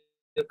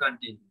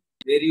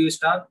 Where you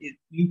stop,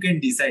 you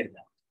can decide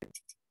that.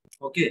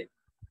 Okay,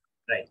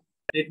 right.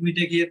 Let me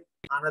take here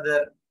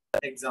another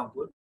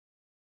example.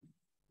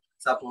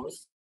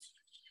 Suppose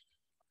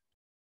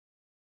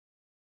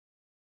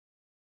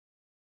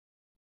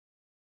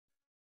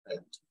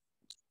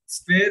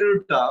Square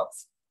root of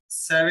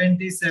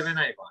 77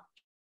 I want.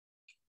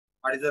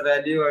 What is the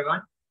value I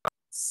want?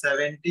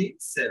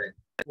 77.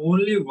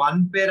 Only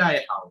one pair I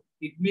have.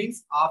 It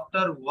means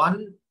after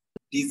one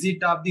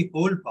digit of the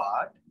whole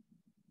part,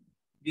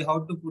 we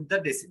have to put the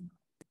decimal.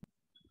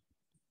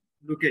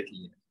 Look at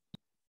here.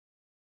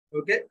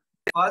 Okay.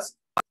 First,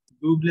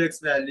 duplex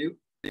value.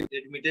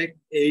 Let me take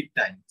 8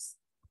 times.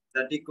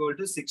 That equal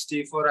to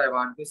 64 I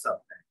want to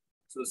subtract.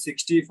 So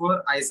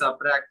 64 I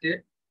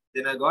subtracted.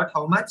 Then I got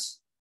how much?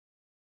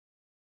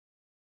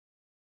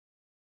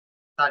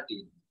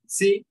 13.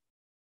 See,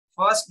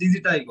 first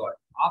digit I got.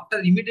 After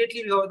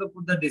immediately we have to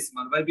put the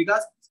decimal. Why?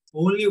 Because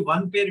only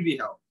one pair we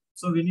have.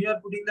 So when you are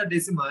putting the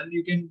decimal,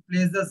 you can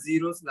place the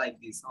zeros like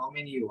this. How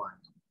many you want?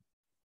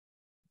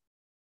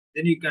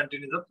 Then you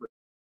continue the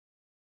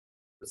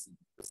procedure.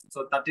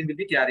 So 13 will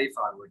be carried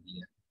forward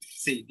here.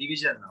 See,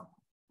 division now.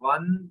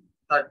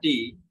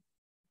 130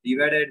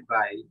 divided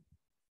by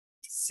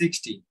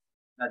 60.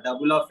 The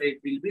double of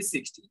 8 will be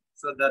 60.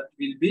 So that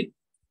will be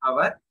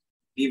our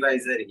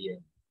divisor here.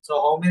 So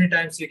how many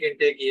times you can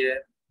take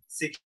here?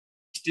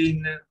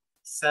 16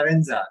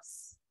 7s are.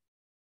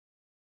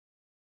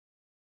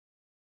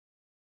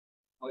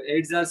 Or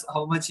 8s are,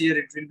 how much here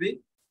it will be?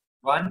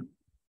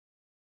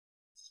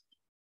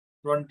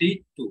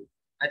 122.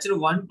 Actually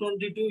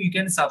 122 you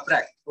can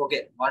subtract.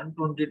 Okay,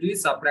 122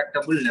 is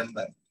subtractable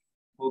number.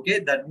 Okay,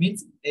 that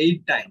means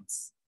 8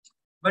 times.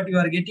 But you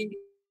are getting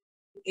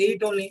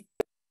 8 only.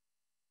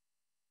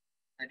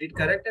 I did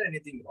correct or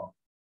anything wrong?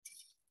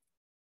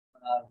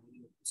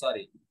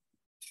 Sorry.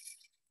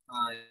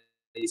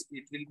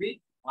 It will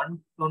be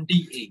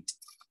 128.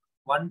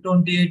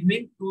 128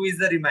 means 2 is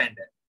the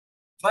remainder.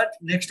 But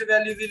next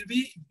value will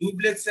be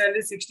duplex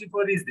value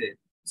 64 is there.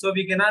 So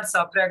we cannot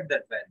subtract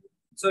that value.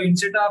 So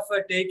instead of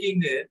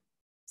taking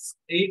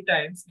 8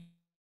 times,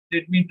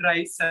 let me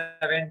try 7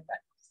 times.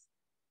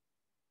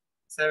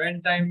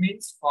 7 times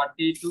means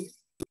 42,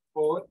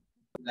 4,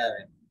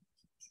 11.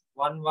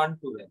 1, 1,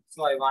 12.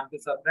 So I want to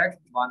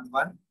subtract 1,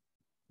 1,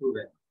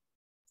 12.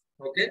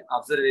 Okay,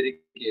 observe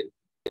very carefully.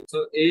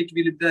 So 8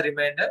 will be the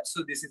remainder.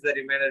 So this is the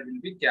remainder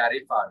will be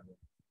carried forward.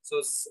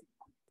 So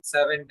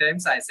 7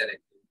 times I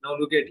select. Now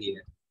look at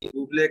here.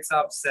 Duplex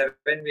of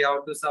 7 we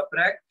have to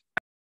subtract.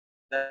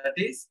 That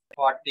is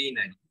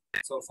 49.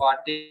 So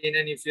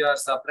 49 if you are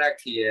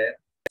subtract here.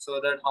 So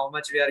that how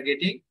much we are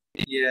getting?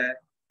 Here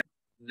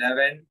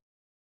 11.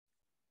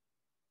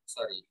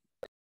 Sorry.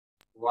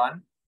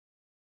 1.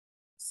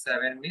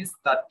 7 means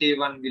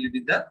 31 will be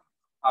the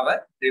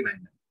our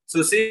remainder.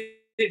 So see,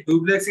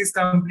 duplex is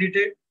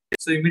completed.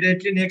 So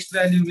immediately next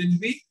value will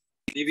be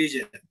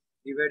division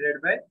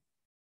divided by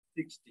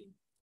 16.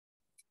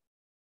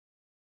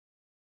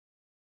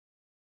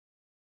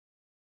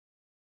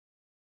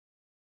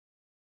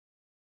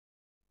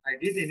 I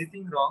did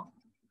anything wrong?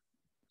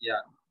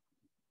 Yeah.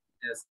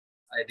 Yes,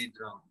 I did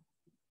wrong.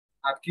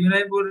 आप क्यों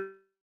नहीं बोल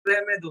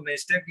रहे? मैं दो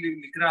mistake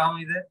लिख रहा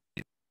हूँ इधर.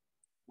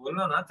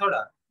 बोलो ना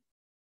थोड़ा.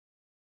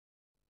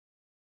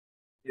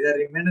 इधर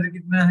रिमाइंडर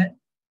कितना है?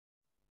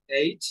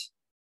 8.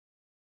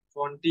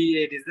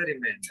 28 is the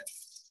remainder.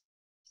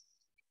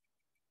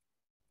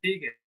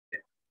 ठीक है.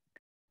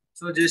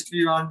 So just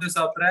we want to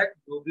subtract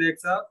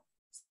duplex of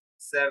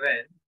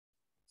 7.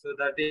 So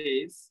that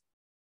is,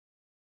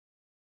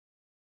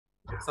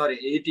 sorry,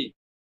 18.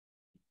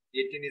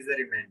 18 is the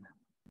remainder.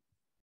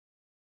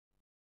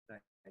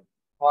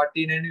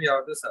 49 we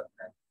have to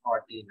subtract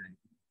 49.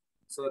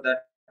 So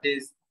that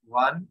is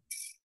 1.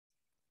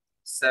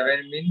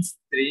 7 means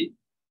 3.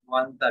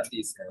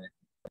 137.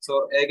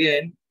 So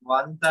again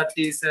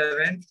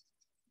 137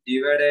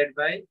 divided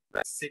by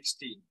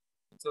 16.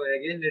 So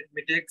again let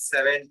me take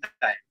 7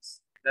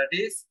 times. That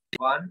is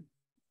 1,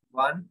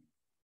 1,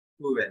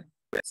 12.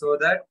 So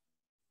that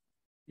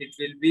it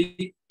will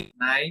be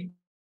 9,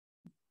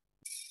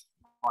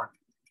 1.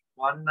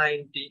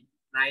 190.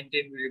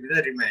 19 will be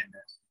the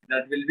remainder.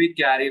 That will be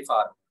carry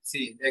forward.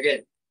 See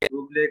again,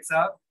 duplex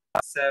of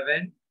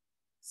 7,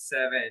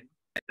 7.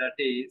 That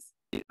is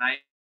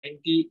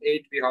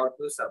 98 we have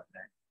to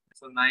subtract.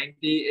 So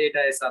 98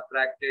 I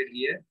subtracted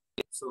here.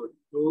 So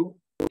 2,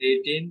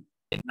 18,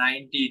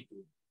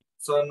 92.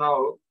 So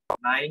now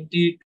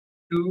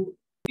 92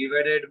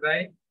 divided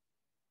by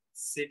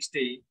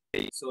 60.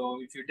 So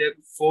if you take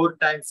 4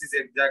 times is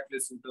exactly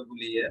suitable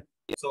here.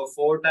 So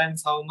 4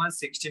 times how much?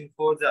 16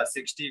 4s are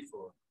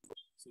 64.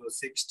 So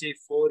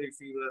 64 if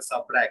you are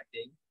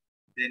subtracting,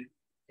 then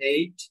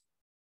 8,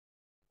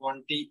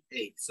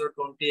 28. So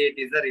 28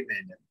 is the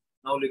remainder.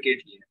 Now look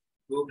at here.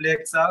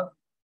 Duplex of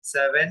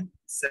 7,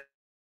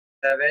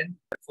 7,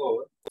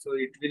 4. So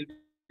it will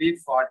be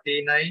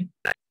 49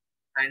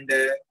 and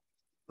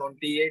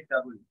 28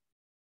 double.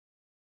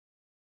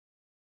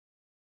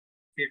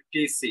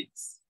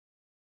 56.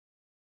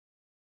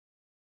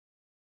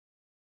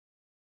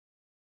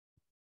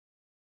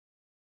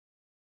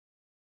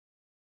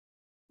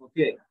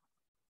 Okay.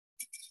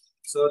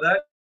 So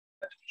that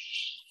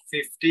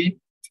 15,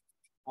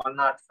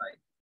 105.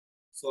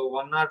 So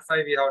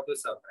 105 we have to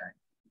subtract.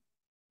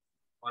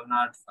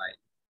 105.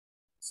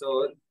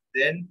 So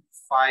then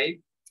 5,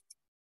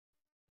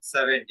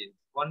 17,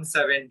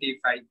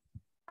 175.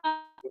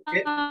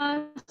 Okay.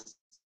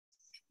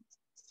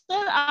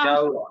 Sir, क्या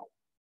हुआ?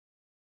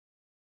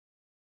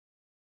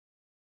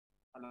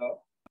 Hello,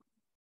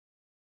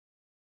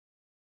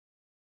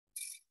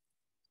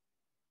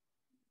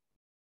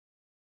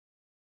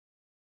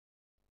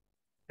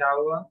 क्या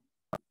हुआ?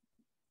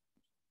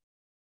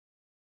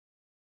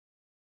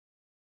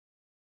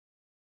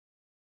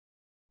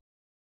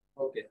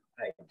 Okay,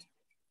 right.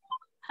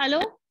 Hello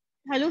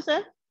hello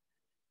sir.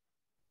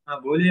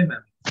 हाँ बोलिए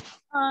ma'am.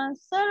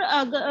 Sir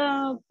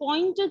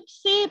point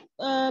से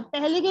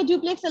पहले के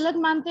duplex अलग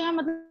मानते हैं,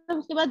 मतलब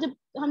उसके बाद जब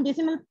हम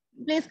डेसिमल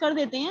प्लेस कर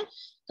देते हैं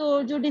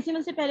तो जो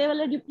डेसिमल से पहले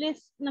वाला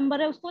ड्यूप्लेक्स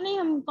नंबर है उसको नहीं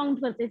हम काउंट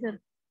करते सर?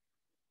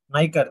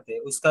 नहीं करते.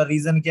 उसका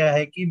रीजन क्या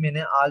है कि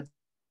मैंने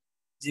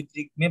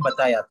अलजेब्रिक में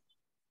बताया था.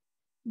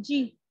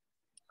 जी.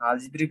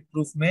 अलजेब्रिक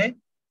प्रूफ में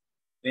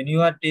when you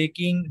are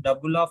taking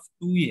double of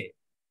 2a,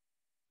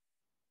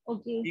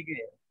 okay. ठीक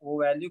है,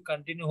 वो वैल्यू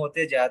कंटिन्यू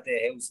होते जाते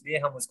हैं, इसलिए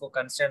हम उसको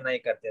कंसिडर नहीं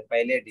करते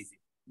पहले डिजिट.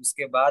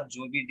 उसके बाद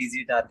जो भी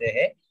डिजिट आते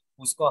हैं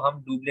उसको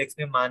हम डुप्लेक्स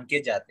में मान के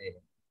जाते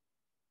हैं.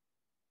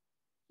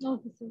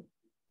 Okay sir,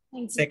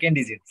 thank you. Second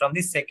digit, from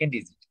the second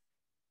digit.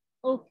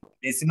 Okay.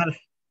 Decimal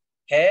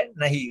है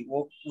नहीं,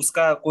 वो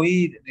उसका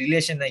कोई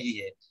रिलेशन नहीं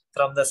है.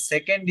 From the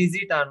second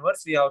digit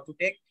onwards we have to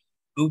take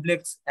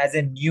duplex as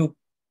a new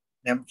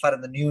for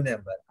the new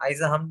number,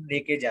 ऐसा हम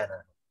लेके जाना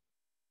है.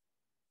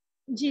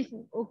 जी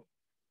sir. Okay.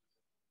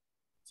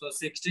 So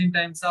 16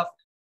 times of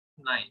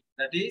 9,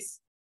 that is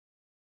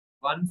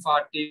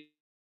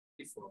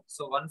 144.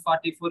 So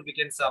 144 we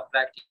can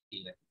subtract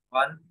here.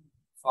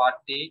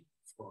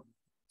 144.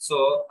 So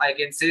I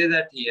can say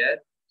that here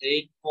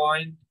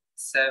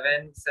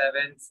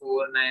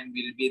 8.7749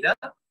 will be the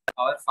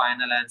our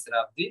final answer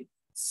of the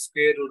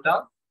square root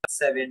of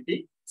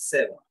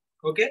 77.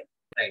 Okay,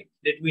 right.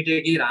 Let me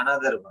take here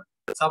another one.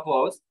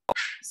 Suppose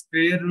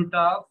square root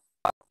of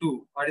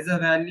 2. What is the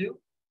value?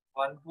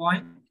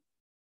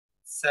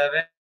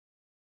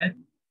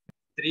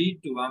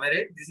 1.732. Am I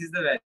right? This is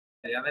the value.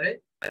 Am I right?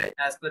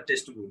 As per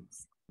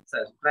textbooks.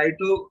 Sir, try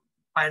to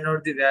find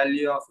out the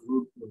value of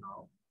root 2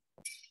 now.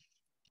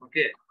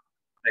 Okay.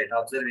 Right.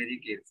 Observe very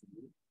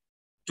carefully.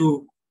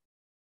 2.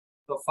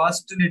 So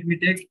first let me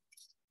take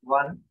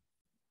 1.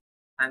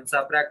 I'm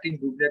subtracting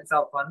duplex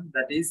of 1.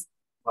 That is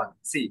 1.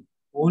 See,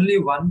 only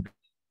one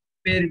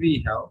pair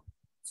we have.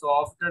 So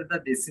after the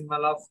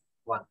decimal of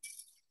 1.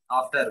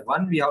 After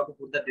 1 we have to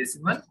put the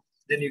decimal.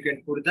 Then you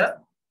can put the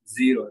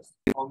zeros.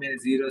 How many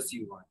zeros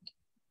you want?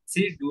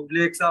 See,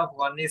 duplex of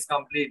 1 is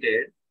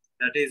completed.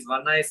 That is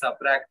 1 I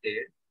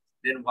subtracted.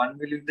 Then 1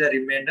 will be the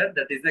remainder.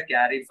 That is the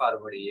carry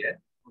forward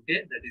here.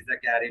 Okay, that is the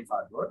carry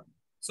forward.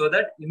 So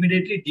that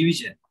immediately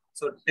division.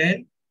 So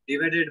 10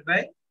 divided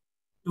by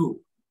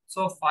 2.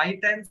 So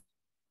 5 times.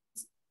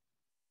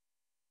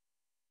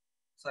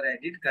 Sorry, I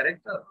did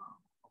correct.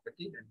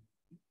 Okay,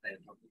 right,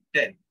 okay.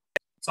 10.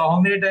 So how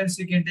many times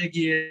you can take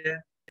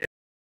here?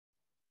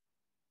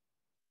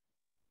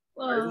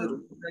 What is the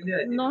root value? I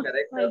did Not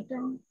correct. 5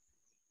 times.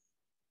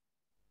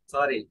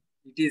 Sorry,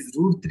 it is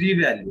root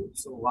 3 value.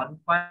 So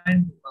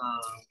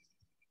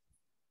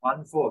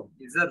 1.14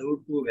 is the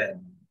root 2 value.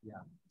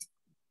 Yeah.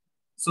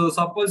 So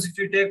suppose if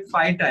you take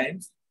 5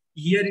 times,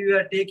 here you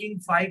are taking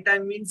 5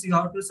 times means you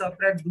have to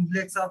subtract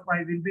duplex of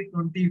 5 will be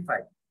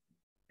 25.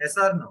 Yes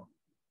or no?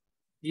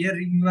 Here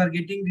you are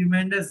getting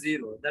remainder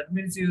 0. That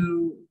means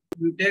you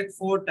take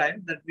 4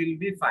 times, that will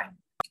be fine.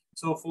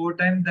 So 4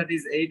 times, that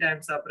is 8. I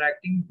am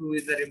subtracting, 2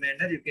 is the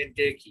remainder, you can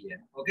take here.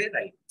 Okay,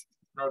 right.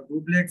 Now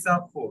duplex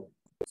of 4.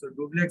 So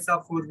duplex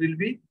of 4 will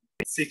be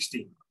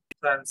 16.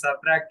 So I am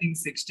subtracting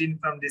 16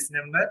 from this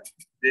number.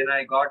 Then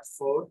I got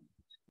 4.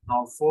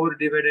 Now 4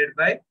 divided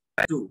by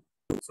 2.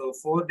 So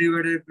 4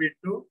 divided by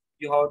 2,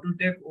 you have to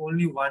take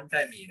only one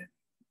time here.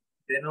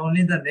 Then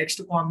only the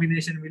next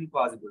combination will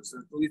possible.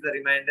 So 2 is the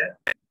remainder.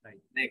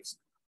 Right. Next,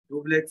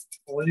 duplex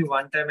only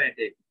one time I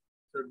take.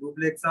 So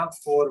duplex of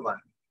 4,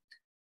 1.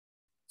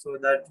 So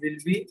that will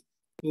be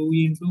 2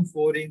 into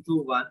 4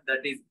 into 1.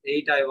 That is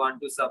 8 I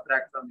want to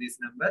subtract from this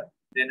number.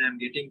 Then I am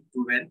getting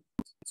 12.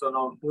 So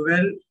now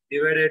 12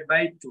 divided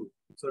by 2.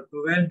 So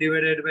 12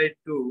 divided by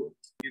 2,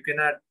 you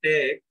cannot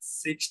take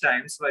 6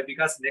 times. Why?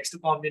 Because next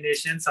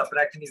combination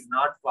subtraction is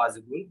not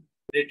possible.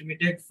 Let me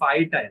take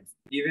 5 times.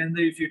 Even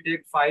though if you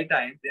take 5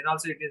 times, then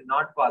also it is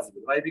not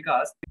possible. Why?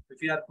 Because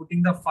if you are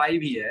putting the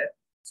 5 here,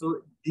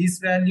 so this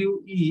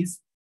value is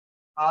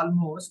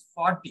almost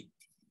 40.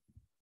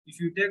 If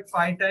you take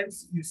 5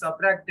 times, you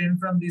subtract 10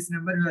 from this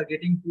number, you are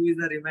getting 2 is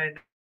the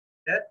remainder.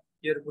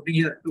 You are putting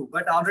here 2.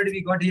 But already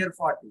we got here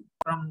 40.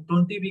 From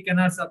 20, we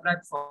cannot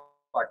subtract 40.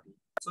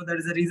 So that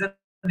is the reason.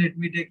 Let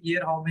me take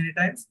here how many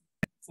times?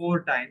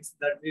 4 times.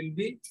 That will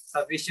be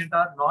sufficient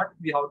or not,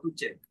 we have to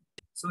check.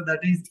 So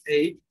that is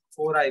 8.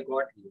 4 I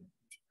got here.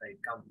 Right,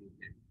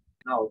 completed.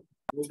 Now,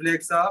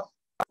 duplex of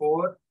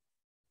 4,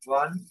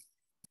 1,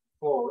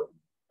 4.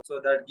 So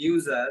that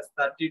gives us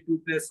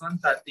 32 plus 1,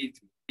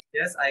 33.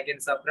 Yes, I can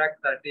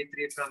subtract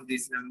 33 from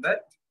this number.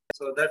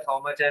 So that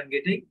how much I am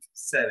getting?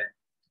 7.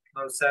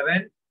 Now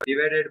 7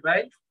 divided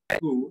by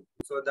 2,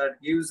 so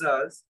that gives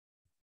us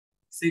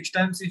 6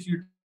 times. If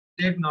you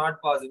take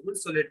not possible,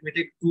 so let me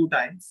take 2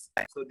 times.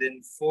 So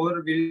then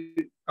 4 will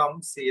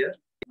comes here.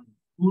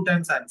 2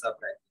 times I am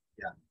subtracting.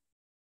 Yeah.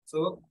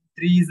 So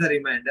 3 is the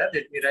remainder.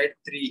 Let me write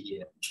 3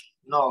 here.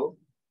 Now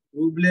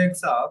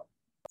duplex of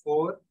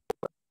 4,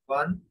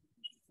 1,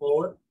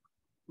 4,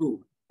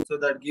 2. So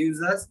that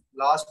gives us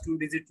last 2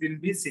 digit will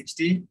be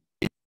 16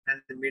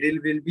 and the middle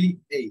will be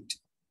 8.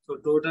 So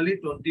totally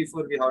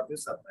 24 we have to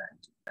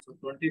subtract. So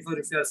 24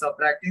 if you are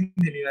subtracting,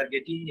 then you are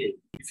getting 8.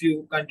 If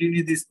you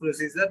continue this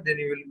procedure, then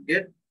you will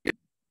get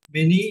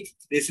many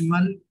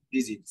decimal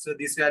digits. So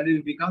this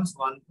value becomes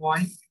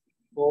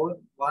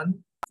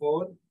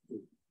 1.4142.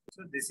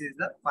 So this is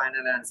the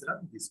final answer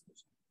of this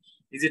question.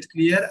 Is it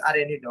clear or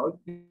any doubt?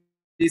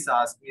 Please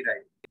ask me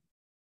right.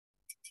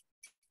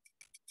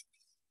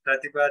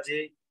 Pratibha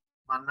ji,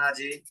 Manna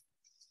ji,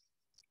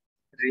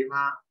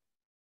 Rima,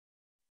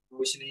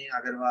 Roshni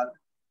Agarwal.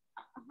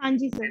 हाँ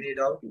जी sir. Any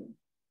doubt?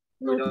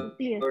 No,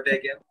 clear.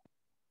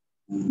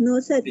 No,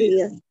 sir,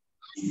 clear.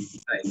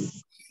 Right.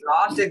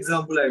 Last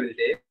example I will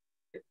take.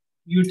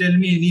 You tell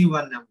me any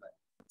one number.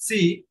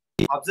 See,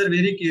 observe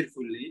very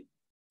carefully.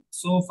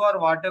 So far,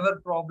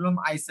 whatever problem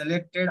I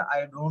selected,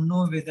 I don't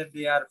know whether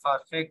they are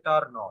perfect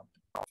or not.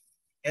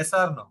 Yes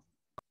or no?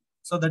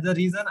 So that's the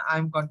reason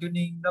I'm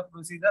continuing the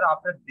procedure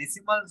after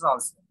decimals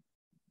also.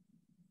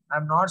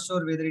 I'm not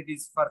sure whether it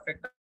is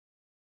perfect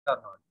or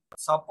not.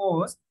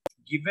 Suppose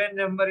given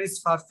number is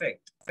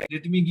perfect.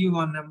 Let me give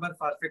one number,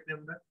 perfect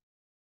number.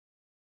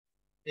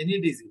 Any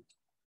digit.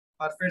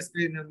 Perfect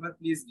square number,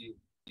 please give.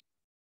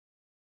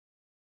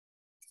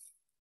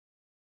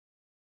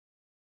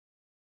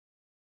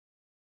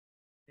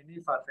 Any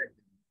perfect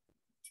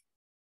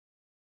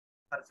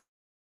number.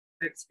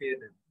 Perfect square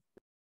number.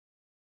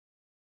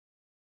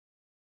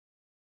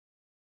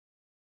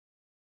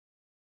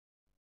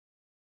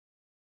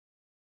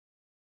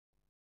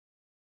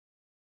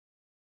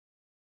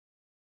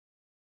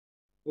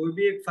 कोई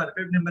भी एक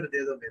perfect number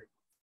दे दो मेरे को.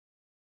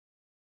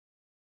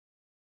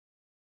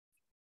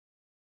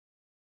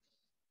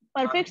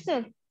 Perfect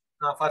sir.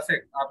 हाँ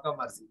perfect आपका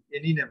मर्जी.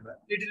 Any number.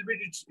 Little bit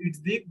it's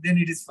big, then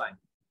it is fine.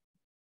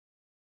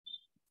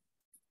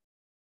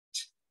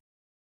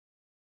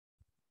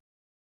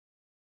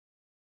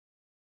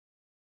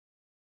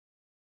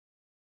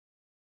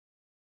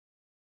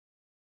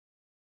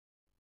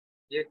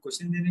 ये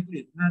क्वेश्चन देने के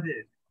लिए इतना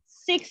देर.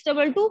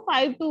 622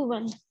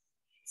 521.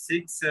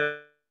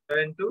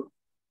 672.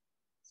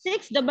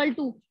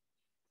 622.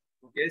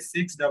 Okay,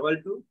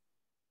 622.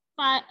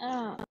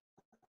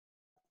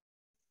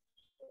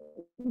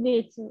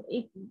 Wait sir.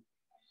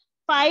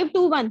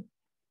 521.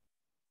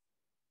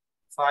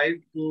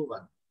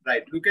 521.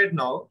 Right. Look at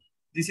now.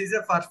 This is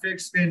a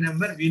perfect square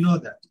number. We know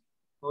that.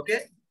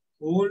 Okay.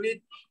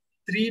 Only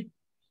 3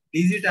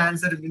 digit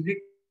answer will be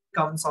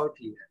comes out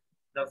here.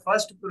 The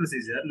first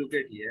procedure. Look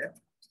at here.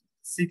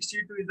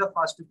 62 is the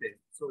first pair.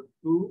 So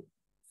 2,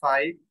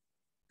 5,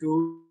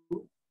 2,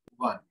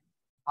 1.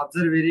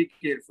 Observe very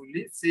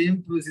carefully.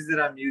 Same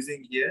procedure I'm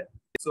using here.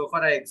 So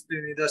far I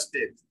explain you the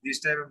steps. This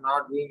time I'm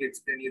not going to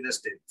explain you the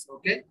steps.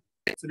 Okay.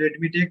 So let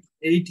me take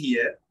 8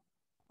 here.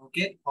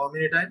 Okay. How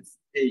many times?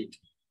 8.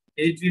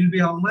 8 will be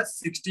how much?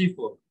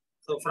 64.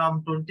 So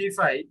from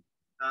 25,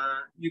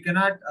 you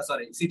cannot,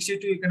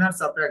 62, you cannot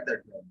subtract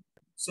that value.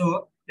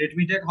 So let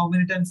me take how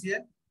many times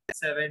here?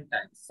 7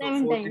 times. So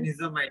 7 14 times. is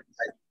the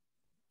multiply.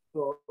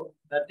 So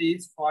that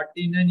is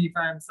 14, and if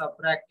I am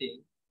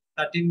subtracting,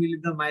 13 will be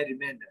the my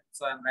remainder.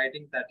 So I am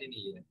writing 13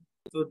 here.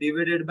 So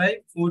divided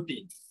by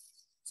 14.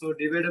 So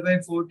divided by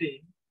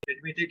 14,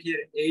 let me take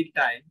here 8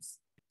 times.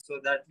 So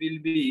that will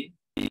be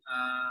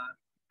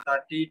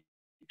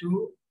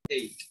 32,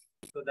 8.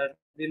 So that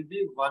will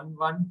be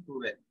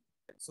 1112.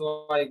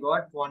 So I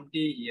got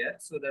 20 here.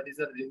 So that is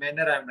the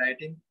remainder I am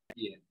writing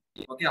here.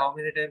 Okay, how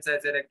many times I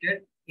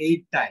selected?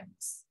 8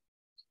 times.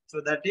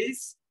 So that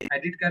is, I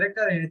did correct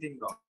or anything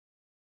wrong?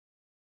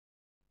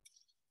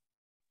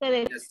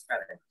 Correct. Yes,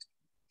 correct.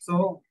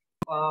 So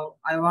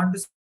I want to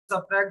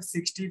subtract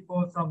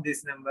 64 from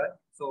this number.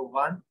 So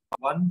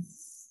 114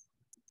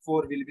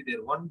 will be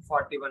there.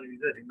 141 is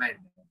the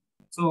remainder.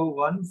 So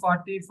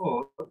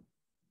 144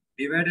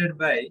 divided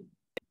by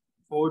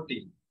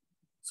 14.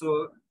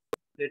 So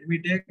let me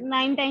take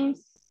 9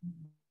 times.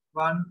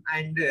 1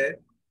 and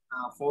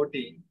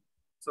 14.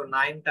 So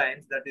 9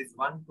 times, that is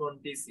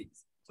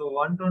 126. So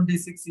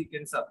 126 you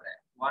can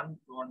subtract.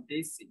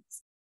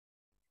 126.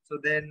 So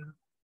then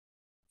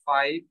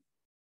 5,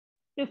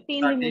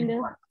 15 13,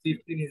 remainder.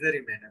 15 is the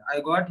remainder. I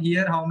got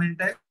here how many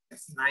times?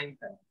 9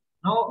 times.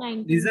 Now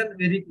 9 listen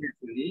very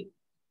carefully.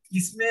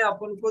 इसमें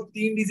अपन को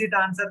 3 digit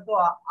answer तो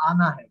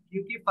आना है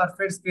क्योंकि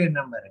perfect square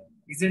number है.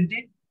 Isn't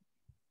it?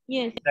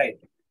 Yes. Right.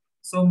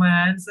 So my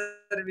answer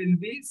will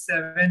be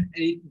 7,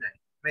 8, 9.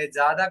 मैं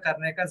ज्यादा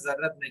करने का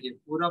जरूरत नहीं है.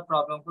 पूरा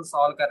प्रॉब्लम को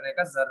सॉल्व करने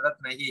का जरूरत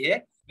नहीं है.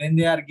 When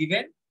they are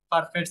given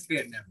perfect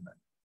square number.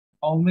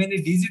 How many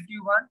digit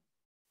you want?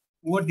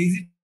 वो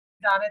डिजिट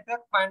आने तक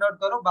फाइंड आउट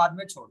करो, बाद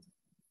में छोड़ दो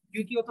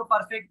क्योंकि वो तो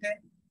परफेक्ट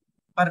है.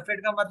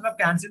 परफेक्ट का मतलब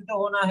कैंसिल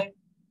तो होना है,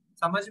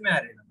 समझ में आ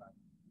रही है ना बात?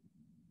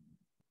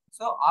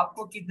 सो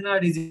आपको कितना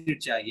डिजिट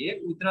चाहिए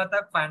उतना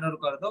तक फाइंड आउट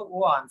कर दो,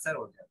 वो आंसर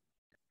हो जाएगा।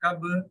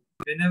 कब?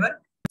 Whenever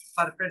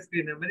perfect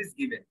square number is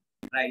given,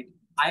 right?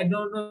 I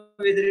don't know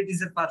whether it is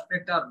a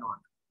perfect or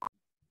not.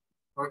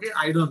 Okay,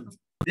 I don't know.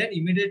 Then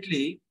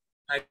immediately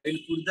I will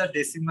put the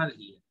decimal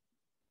here,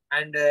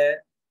 and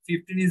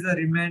 15 is the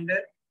remainder.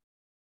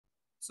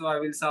 So I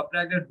will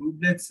subtract the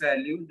duplex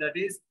value, that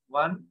is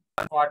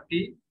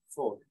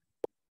 144.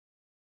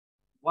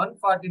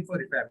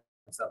 144 if I am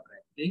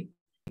subtracting,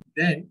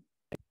 then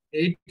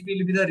 8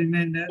 will be the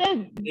remainder. Sir,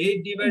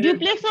 8 divided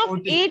duplex by of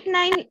 14. 8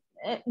 9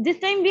 this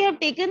time we have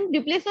taken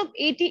duplex of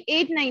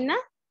 88 9 ना?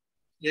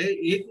 ये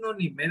 8 no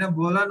नहीं, मैंने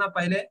बोला ना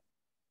पहले,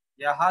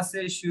 यहाँ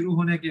से शुरू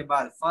होने के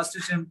बाद फर्स्ट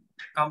सेम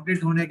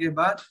कंप्लीट होने के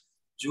बाद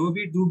जो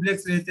भी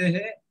डुप्लेक्स लेते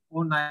हैं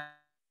वो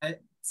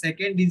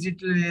सेकेंड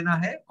डिजिट लेना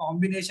है,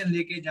 कॉम्बिनेशन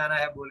लेके जाना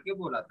है बोल के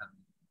बोला था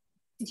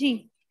जी।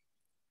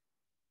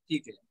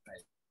 ठीक है,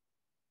 right.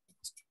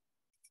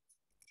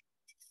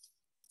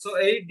 So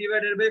 8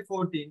 divided by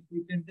 14,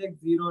 you can take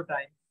 0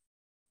 times.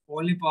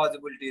 Only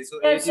possibility. So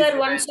Sir, 8 sir, is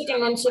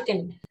one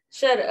second.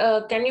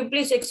 Sir, can you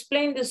please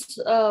explain this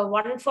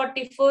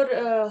 144,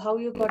 how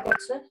you got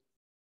it, sir?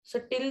 So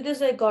till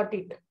this I got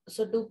it.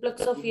 So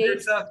duplex of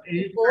 8,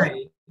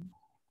 9,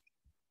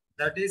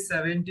 that is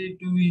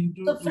 72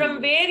 into so 2.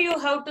 from where you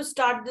have to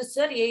start this,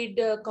 sir? 8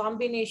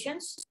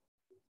 combinations.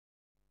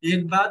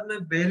 एक बात मैं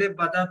पहले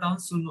बताता हूँ,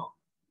 सुनो।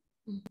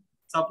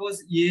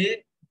 Suppose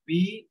ये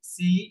B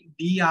C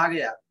D आ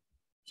गया,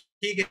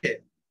 ठीक है।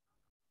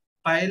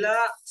 पहला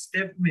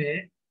स्टेप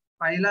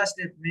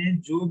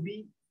में जो भी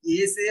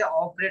ए से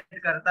ऑपरेट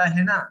करता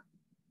है ना,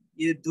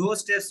 ये 2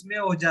 स्टेप्स में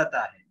हो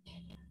जाता है,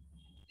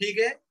 ठीक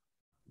है।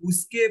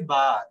 उसके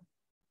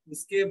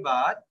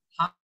बाद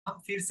हम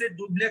फिर से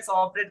डुप्लेक्स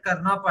ऑपरेट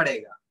करना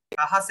पड़ेगा।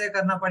 कहाँ से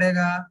करना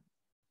पड़ेगा?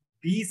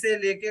 बी से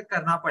लेके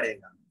करना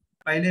पड़ेगा।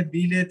 पहले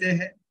बी लेते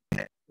हैं,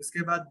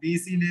 उसके बाद बी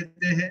सी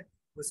लेते हैं,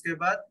 उसके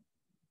बाद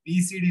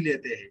बी सी डी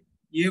लेते हैं।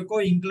 ये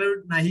को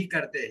इंक्लूड नहीं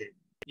करते हैं।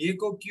 ये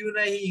को क्यों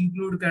नहीं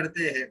इंक्लूड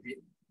करते हैं?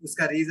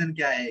 उसका रीजन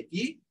क्या है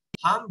कि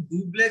हम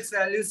डुप्लेक्स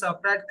वैल्यू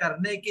सब्ट्रैक्ट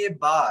करने के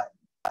बाद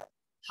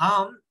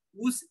हम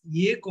उस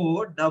ये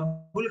को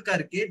डबल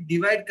करके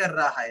डिवाइड कर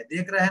रहा है,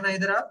 देख रहे हैं ना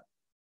इधर आप,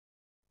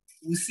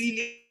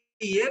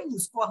 इसीलिए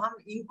उसको हम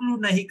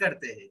इंक्लूड नहीं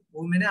करते हैं।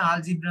 वो मैंने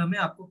अलजेब्रा में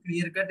आपको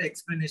क्लियर कट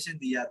एक्सप्लेनेशन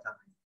दिया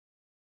था।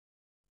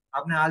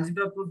 आपने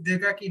अलजेब्रा प्रूफ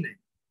देखा कि नहीं?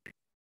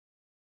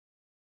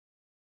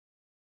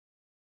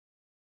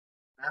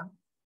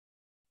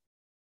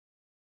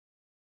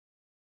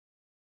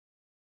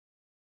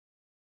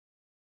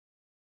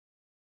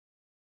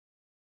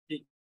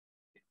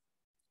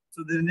 So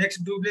the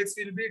next duplex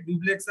will be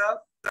duplex of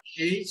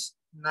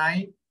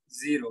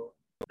H90,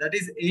 that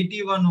is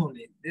 81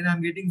 only. Then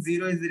I'm getting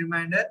 0 is the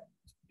remainder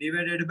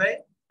divided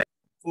by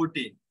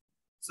 14.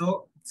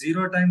 So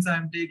 0 times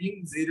I'm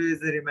taking 0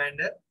 is the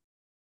remainder.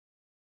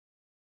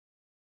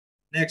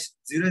 Next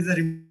 0 is the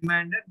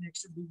remainder.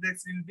 Next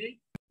duplex will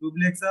be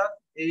duplex of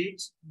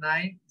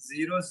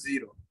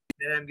H900.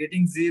 Then I'm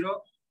getting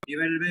 0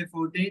 divided by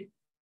 14.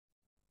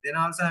 Then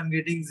also I'm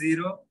getting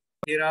 0.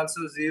 Here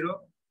also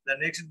 0. The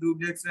next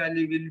duplex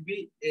value will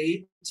be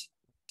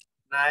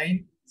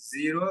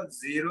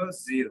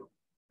 89000.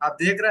 आप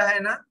देख रहे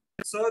हैं ना?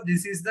 So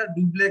this is the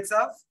duplex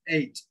of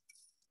 8.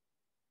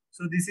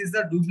 So this is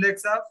the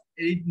duplex of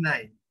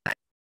 89.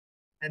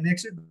 And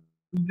next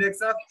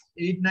duplex of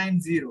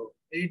 890.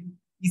 8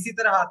 इसी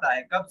तरह आता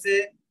है, कब से?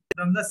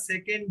 From the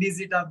second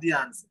digit of the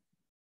answer.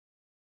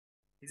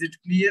 Is it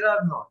clear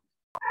or not?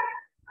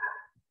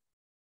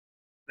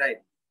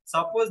 Right.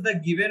 Suppose the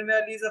given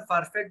value is a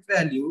perfect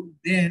value,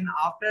 then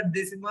after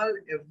decimal,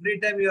 every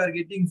time you are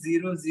getting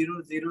 0,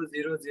 0, 0,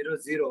 0, 0,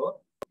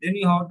 0, then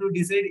you have to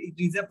decide it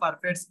is a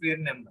perfect square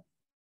number.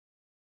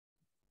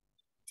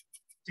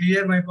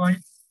 Clear my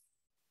point?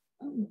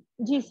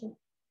 Ji sir.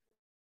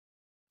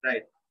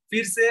 Right.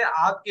 फिर से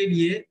आपके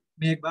लिए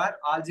मैं एक बार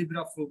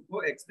algebra proof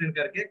को explain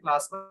करके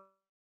class को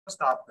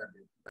start कर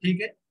देता हूं,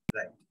 ठीक है?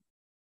 Right.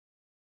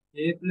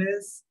 A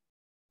plus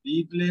B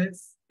plus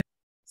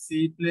C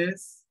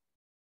plus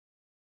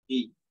D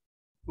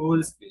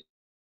whole square.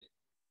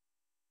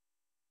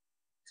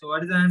 So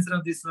what is the answer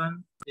of this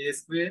one? A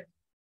square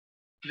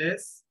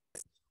plus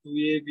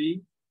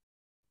 2AB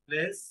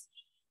plus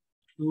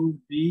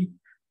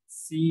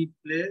 2BC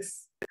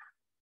plus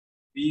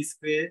B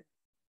square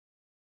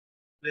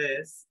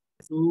plus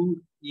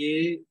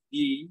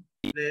 2AB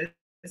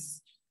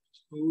plus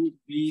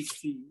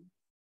 2BC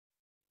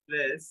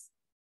plus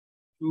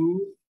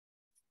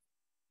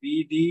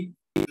 2BD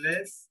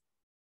plus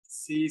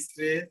C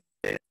square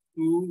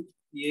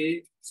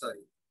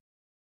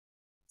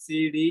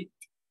CD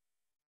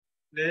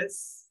plus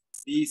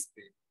D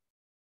square.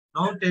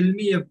 Now tell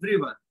me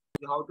everyone.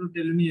 You have to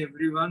tell me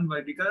everyone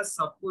why, because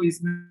सबको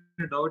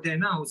इसमें doubt है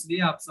ना, उसलिए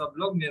आप सब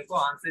लोग मेरे को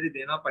answer ही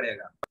देना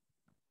पड़ेगा।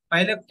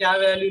 पहले क्या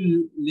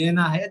वैल्यू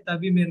लेना है,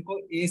 तभी मेरे को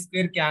A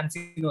स्क्वायर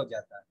कैंसिल हो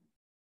जाता है।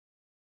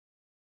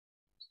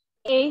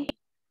 A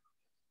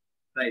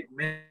राइट,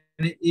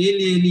 मैंने ए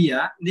ले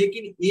लिया,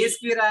 लेकिन ए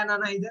स्क्वायर आना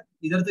ना, इधर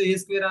इधर तो ए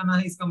स्क्वायर आना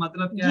है। इसका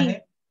मतलब क्या जी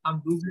है, हम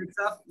duplex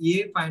of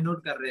A find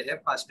out कर रहे हैं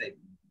फर्स्ट टाइम।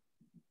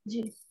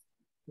 जी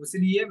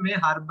इसलिए मैं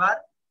हर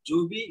बार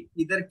जो भी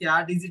इधर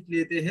क्या डिजिट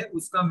लेते हैं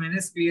उसका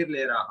मैंने स्क्वायर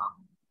ले रहा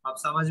हूँ। अब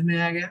समझ में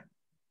आ गया?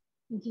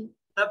 जी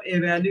तब ए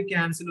वैल्यू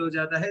कैंसिल हो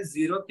जाता है,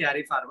 जीरो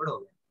कैरी फॉरवर्ड हो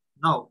गया।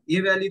 नाउ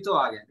ये वैल्यू तो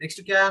आ गया,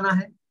 नेक्स्ट क्या आना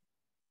है,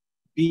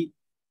 बी।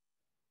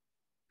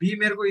 बी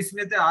मेरे को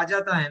इसमें तो आ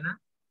जाता है ना,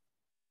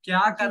 क्या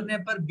जी करने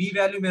पर बी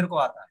वैल्यू मेरे को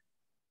आता है?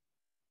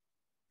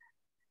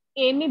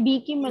 ए में बी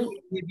की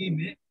ए बी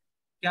में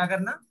क्या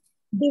करना,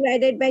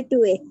 divided by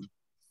 2a.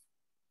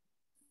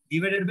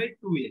 Divided by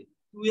 2a।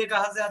 2a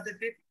कहां से आते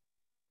थे?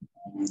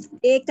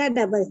 A का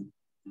डबल.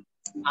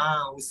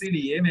 हाँ,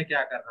 उसीलिए मैं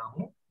क्या कर रहा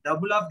हूँ,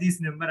 double of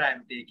this number I am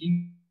taking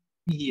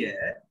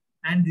here,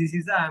 and this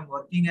is I am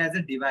working as a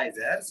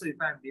divisor. So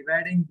if I am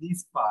dividing this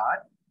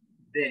part,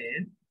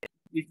 then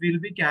it will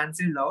be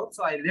cancelled out.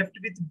 So I left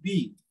with b.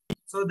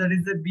 So that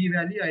is the b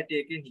value I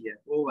taken here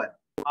over.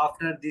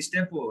 After this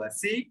step over,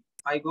 see,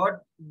 I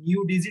got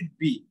new digit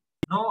b.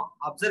 Now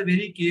observe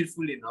very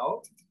carefully. Now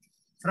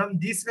from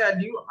this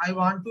value I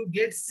want to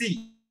get c.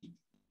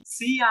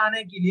 c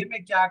आने के लिए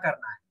मैं क्या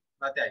करना है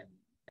बताइए?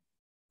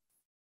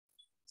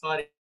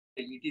 Sorry,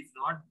 it is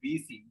not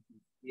BC,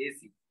 it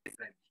is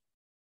AC.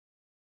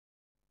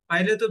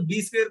 पहले तो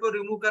बी स्क्वायर को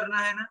रिमूव करना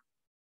है ना,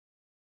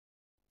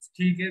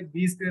 ठीक है,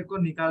 बी स्क्वायर को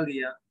निकाल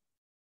दिया,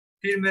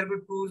 फिर मेरे को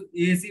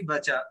 2AC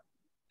बचा,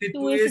 फिर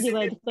 2a से 2AC में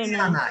डिवाइड सी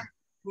करना आना है है,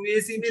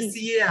 2AC में जी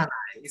CA आना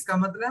है। इसका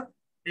मतलब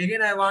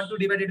again I want to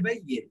divide it by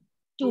ये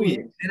 2A,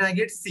 2a then I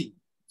get C.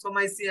 So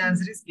my C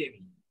answer is K.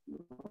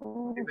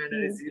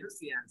 Remainder okay is 0,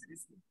 C answer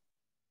is K.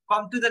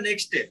 Come to the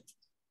next step.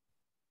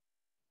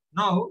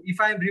 Now if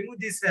I remove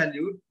this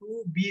value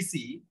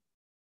 2BC,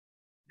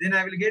 then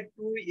I will get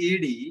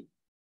 2AD.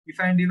 If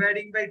I am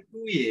dividing by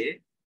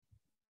 2A,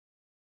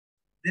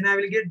 then I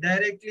will get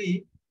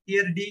directly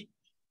here D.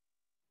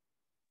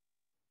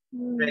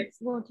 Right.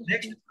 बहुत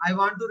Next, अच्छा I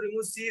want to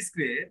remove C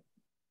square.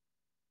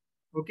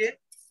 Okay.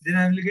 Then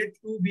I will get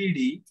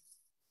 2BD.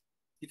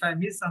 If I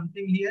miss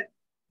something here,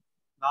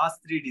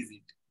 last three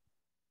digit.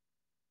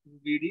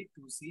 2BD,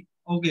 2C.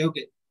 Okay,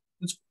 okay.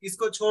 कुछ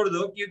इसको छोड़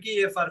दो क्योंकि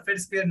ये perfect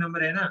square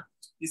number है ना,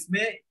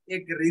 इसमें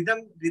एक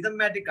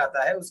रिदमेटिक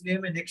आता है, उसलिए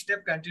मैं नेक्स्ट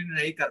स्टेप कंटिन्यू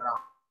नहीं कर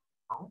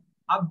रहा हूँ।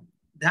 अब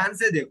ध्यान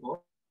से देखो,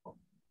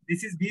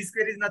 this is B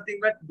square is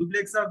nothing but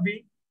duplex of B,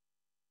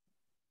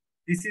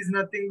 this is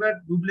nothing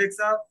but duplex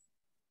of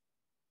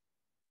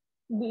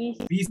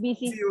BC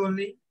BC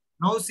only.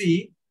 Now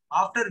see,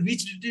 after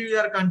which digit you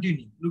are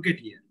continuing, look at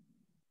here,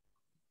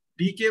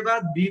 B के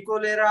बाद B को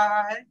ले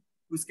रहा है,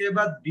 उसके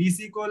बाद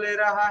BC को ले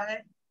रहा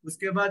है,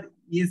 उसके बाद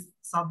ये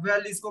सब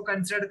वैल्यूज को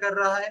कंसिडर कर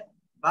रहा है।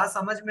 बात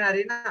समझ में आ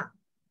रही ना?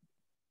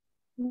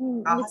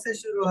 कहां से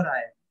शुरू हो रहा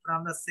है,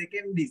 from the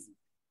second digit.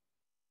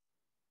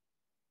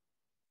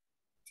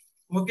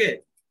 Okay,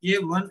 ये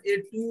 1A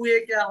 2A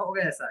क्या हो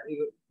गया ऐसा,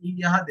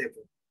 यहाँ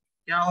देखो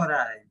क्या हो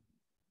रहा है,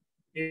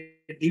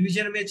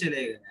 डिवीजन में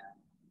चले गया।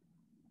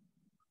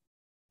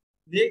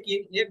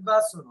 लेकिन एक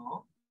बात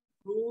सुनो,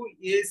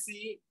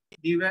 2AC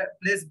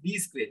plus B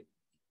square.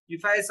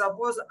 If I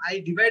suppose I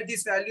divide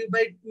this value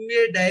by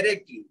 2A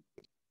directly,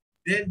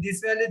 then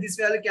this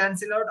value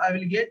cancel out, I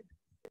will get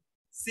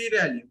C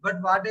value. But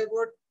what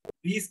about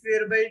B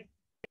square by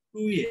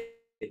 2A?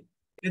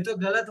 ये तो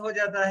गलत हो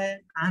जाता है,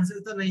 answer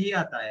तो नहीं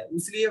आता है।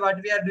 इसलिए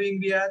what we are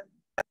doing, we are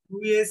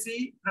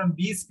 2AC from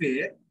B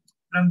square,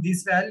 from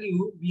this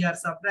value we are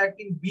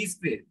subtracting B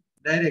square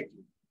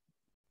directly.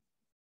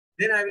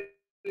 Then I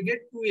will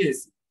get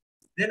 2AC.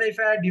 Then if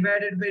I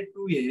divide it by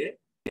 2A,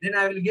 then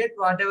I will get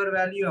whatever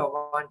value I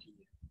want here.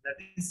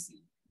 That is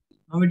C.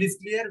 Now it is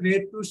clear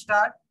where to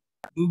start.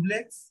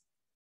 Duplex,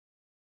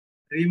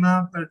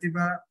 Rima,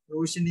 Pratibha,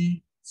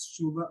 Roshini,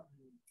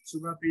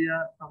 Shubha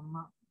Priya,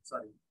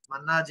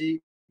 Manna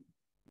ji,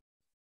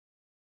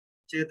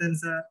 Chetan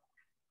sir.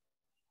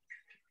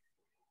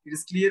 It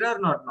is clear or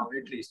not now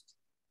at least?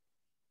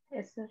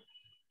 yes sir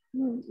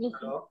yes sir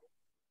Hello?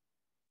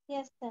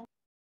 Yes, sir.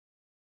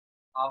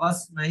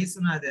 आवाज नहीं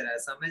सुना दे रहा है,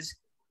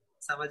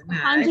 समझ में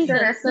हाँ आया जी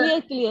क्या? Sir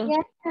clear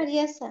Yes, sir.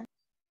 Yes, sir.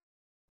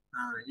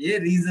 हाँ, ये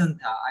रीजन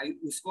था।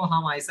 उसको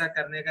हम ऐसा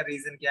करने का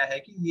रीजन क्या है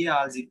कि ये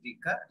अलजेब्रिक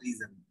का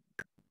रीजन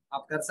है।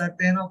 आप कर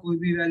सकते हैं ना कोई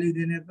भी वैल्यू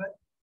देने पर,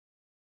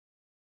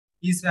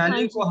 इस हाँ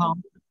वैल्यू जी को सर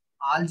हम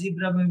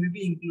अलजेब्रा में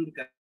भी इंक्लूड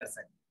कर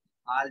सकते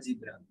हैं।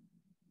 अलजेब्रा में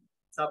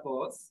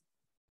suppose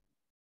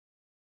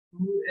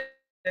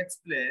 2x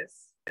plus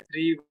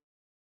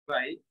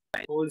 3y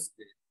whole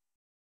square,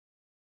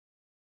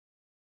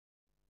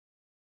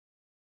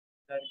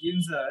 that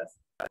gives us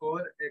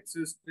 4x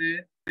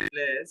square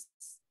plus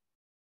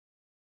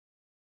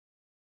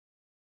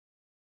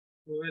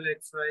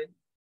 12xy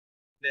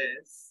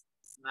plus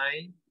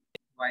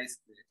 9y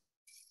square.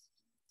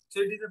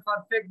 So it is a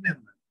perfect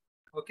number.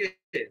 Okay.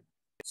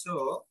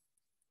 So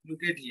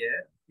look at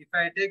here. If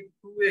I take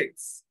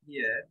 2x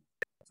here,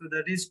 so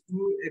that is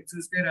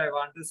 2x square I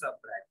want to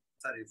subtract.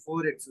 Sorry,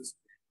 4x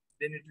square.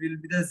 Then it will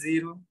be the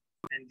 0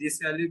 and this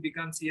value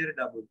becomes here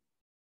double.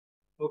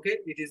 Okay,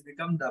 it is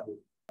become double.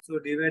 So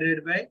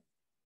divided by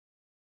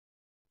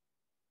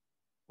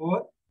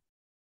 4x.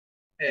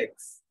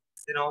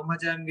 Then how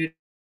much I am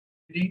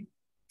getting?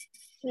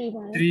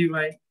 3y.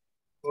 3y.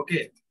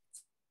 Okay.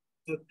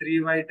 So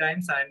 3y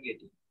times I am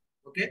getting.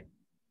 Okay.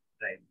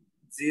 Right.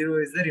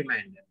 0 is the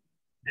remainder.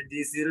 And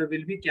this 0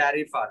 will be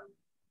carry forward.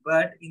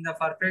 But in the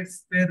perfect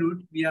square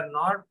root, we are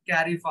not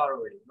carry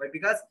forward. Why?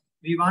 Because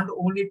we want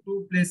only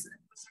two place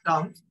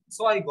terms.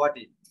 So I got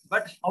it.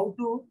 But how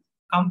to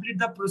complete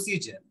the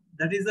procedure?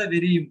 That is a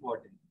very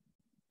important.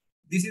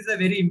 This is a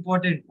very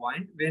important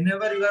point.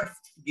 Whenever your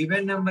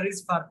given number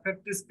is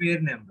perfect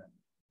square number,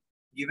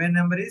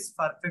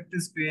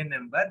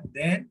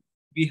 then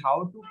we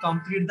have to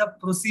complete the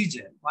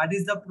procedure. What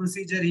is the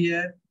procedure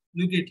here?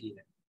 Look at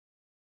here.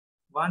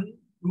 1,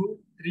 2,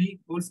 3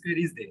 whole square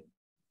is there.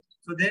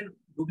 So then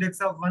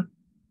duplex of 1,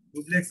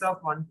 duplex of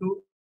 1,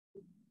 2,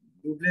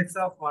 duplex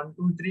of 1,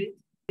 2, 3.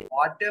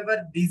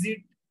 Whatever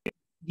digit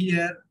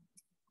here,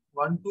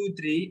 1, 2,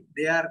 3,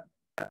 they are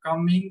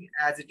coming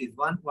as it is.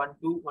 1, 1,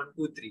 2, 1,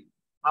 2, 3.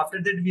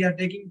 After that, we are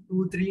taking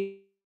 2,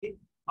 3.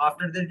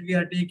 After that, we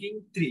are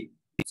taking 3.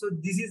 So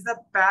this is the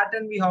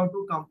pattern we have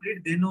to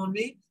complete. Then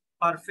only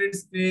perfect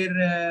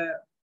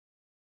square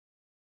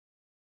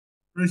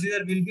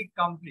procedure will be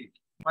complete.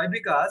 Why?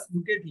 Because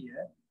look at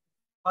here.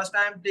 First,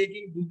 I am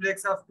taking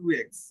duplex of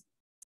 2x.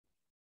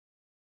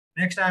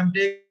 Next, I am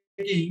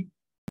taking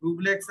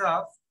duplex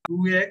of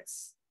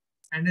 2x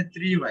and a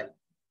 3y.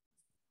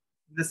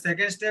 The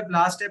second step,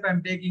 last step, I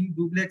am taking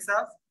duplex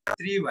of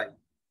 3y.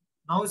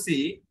 Now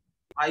see,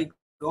 I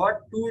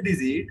got two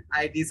digit.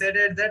 I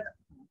decided that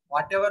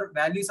whatever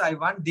values I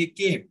want, they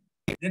came.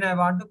 Then I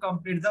want to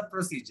complete the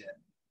procedure.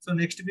 So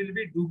next will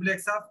be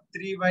duplex of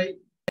 3y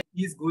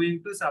is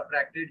going to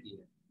subtracted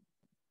here.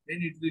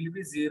 Then it will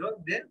be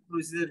 0. Then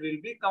procedure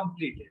will be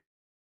completed.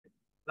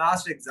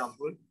 Last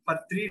example, for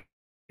 3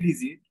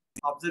 digit,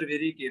 observe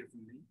very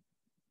carefully.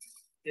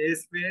 A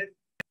square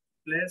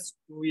plus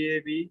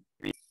 2ab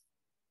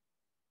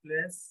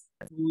plus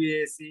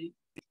 2ac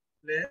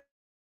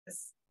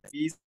plus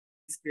b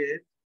square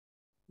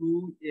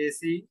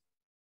 2ac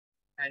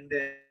and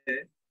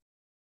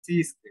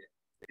c square.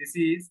 This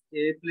is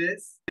a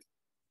plus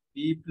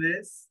b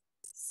plus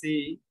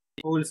c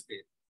whole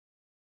square.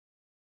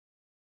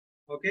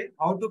 Okay,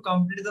 how to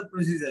complete the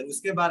procedure?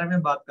 उसके बारे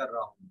में बात कर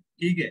रहा हूँ.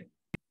 ठीक है.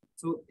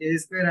 So a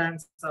square I am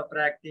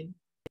subtracting.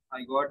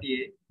 I got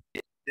a.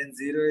 Then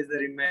 0 is the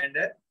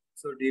remainder.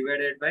 So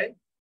divided by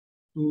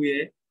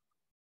 2a.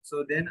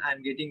 So then I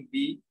am getting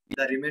b.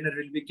 The remainder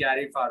will be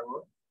carried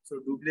forward. So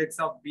duplex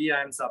of b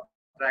I am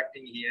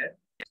subtracting here.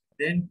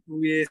 Then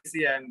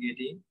 2ac I am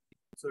getting.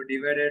 So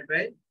divided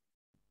by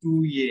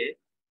 2a.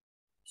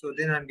 So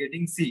then I am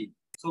getting c.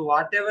 So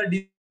whatever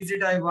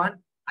digit I want,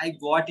 I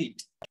got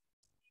it.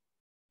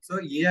 So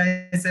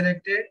a I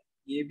selected,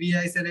 ab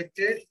I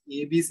selected,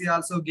 abc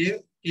also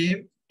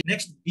came.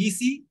 Next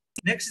bc,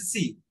 next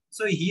c.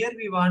 So here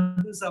we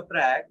want to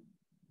subtract.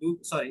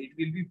 Sorry, it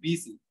will be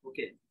bc.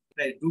 Okay,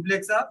 right.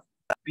 Duplex of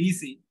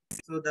bc.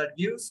 So that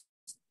gives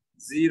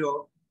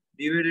 0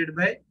 divided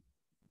by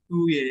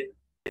 2a.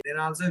 Then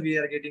also we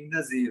are getting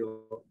the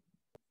 0.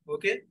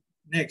 Okay.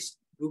 Next,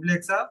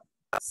 duplex of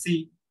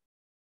c.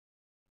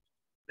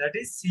 That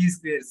is c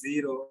square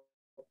 0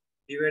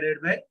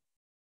 divided by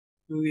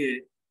 2a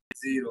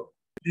 0.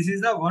 This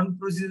is the one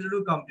procedure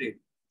to complete.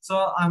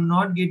 So I'm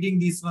not getting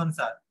this one,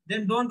 sir.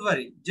 Then don't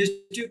worry. Just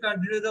you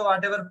continue the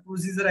whatever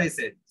procedure I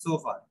said so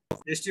far.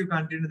 Just you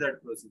continue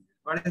that procedure.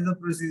 What is the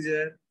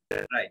procedure?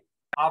 Right.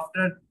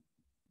 After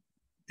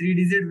 3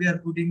 digit, we are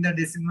putting the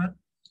decimal.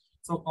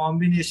 So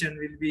combination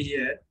will be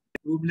here.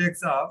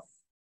 Duplex of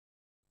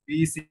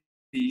BC.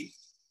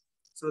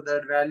 So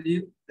that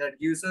value that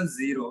gives us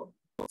 0.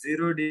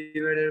 0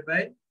 divided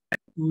by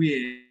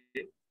 2a.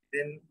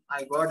 Then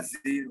I got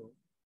 0.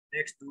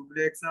 Next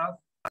duplex of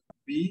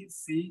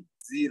BC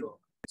 0.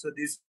 So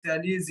this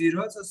value is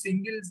 0. So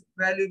single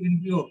value will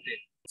be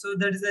obtained. So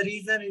that is the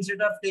reason instead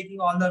of taking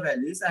all the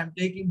values, I am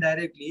taking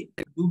directly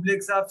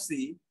duplex of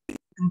C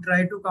to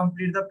try to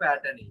complete the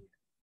pattern here.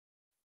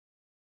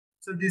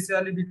 So this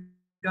value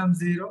becomes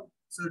 0.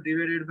 So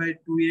divided by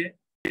 2a.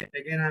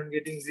 Again I am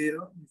getting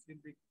 0. This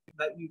will be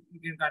you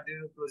can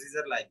continue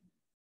procedure like.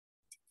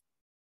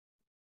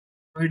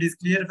 So it is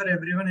clear for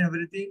everyone,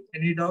 everything.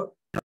 Any doubt?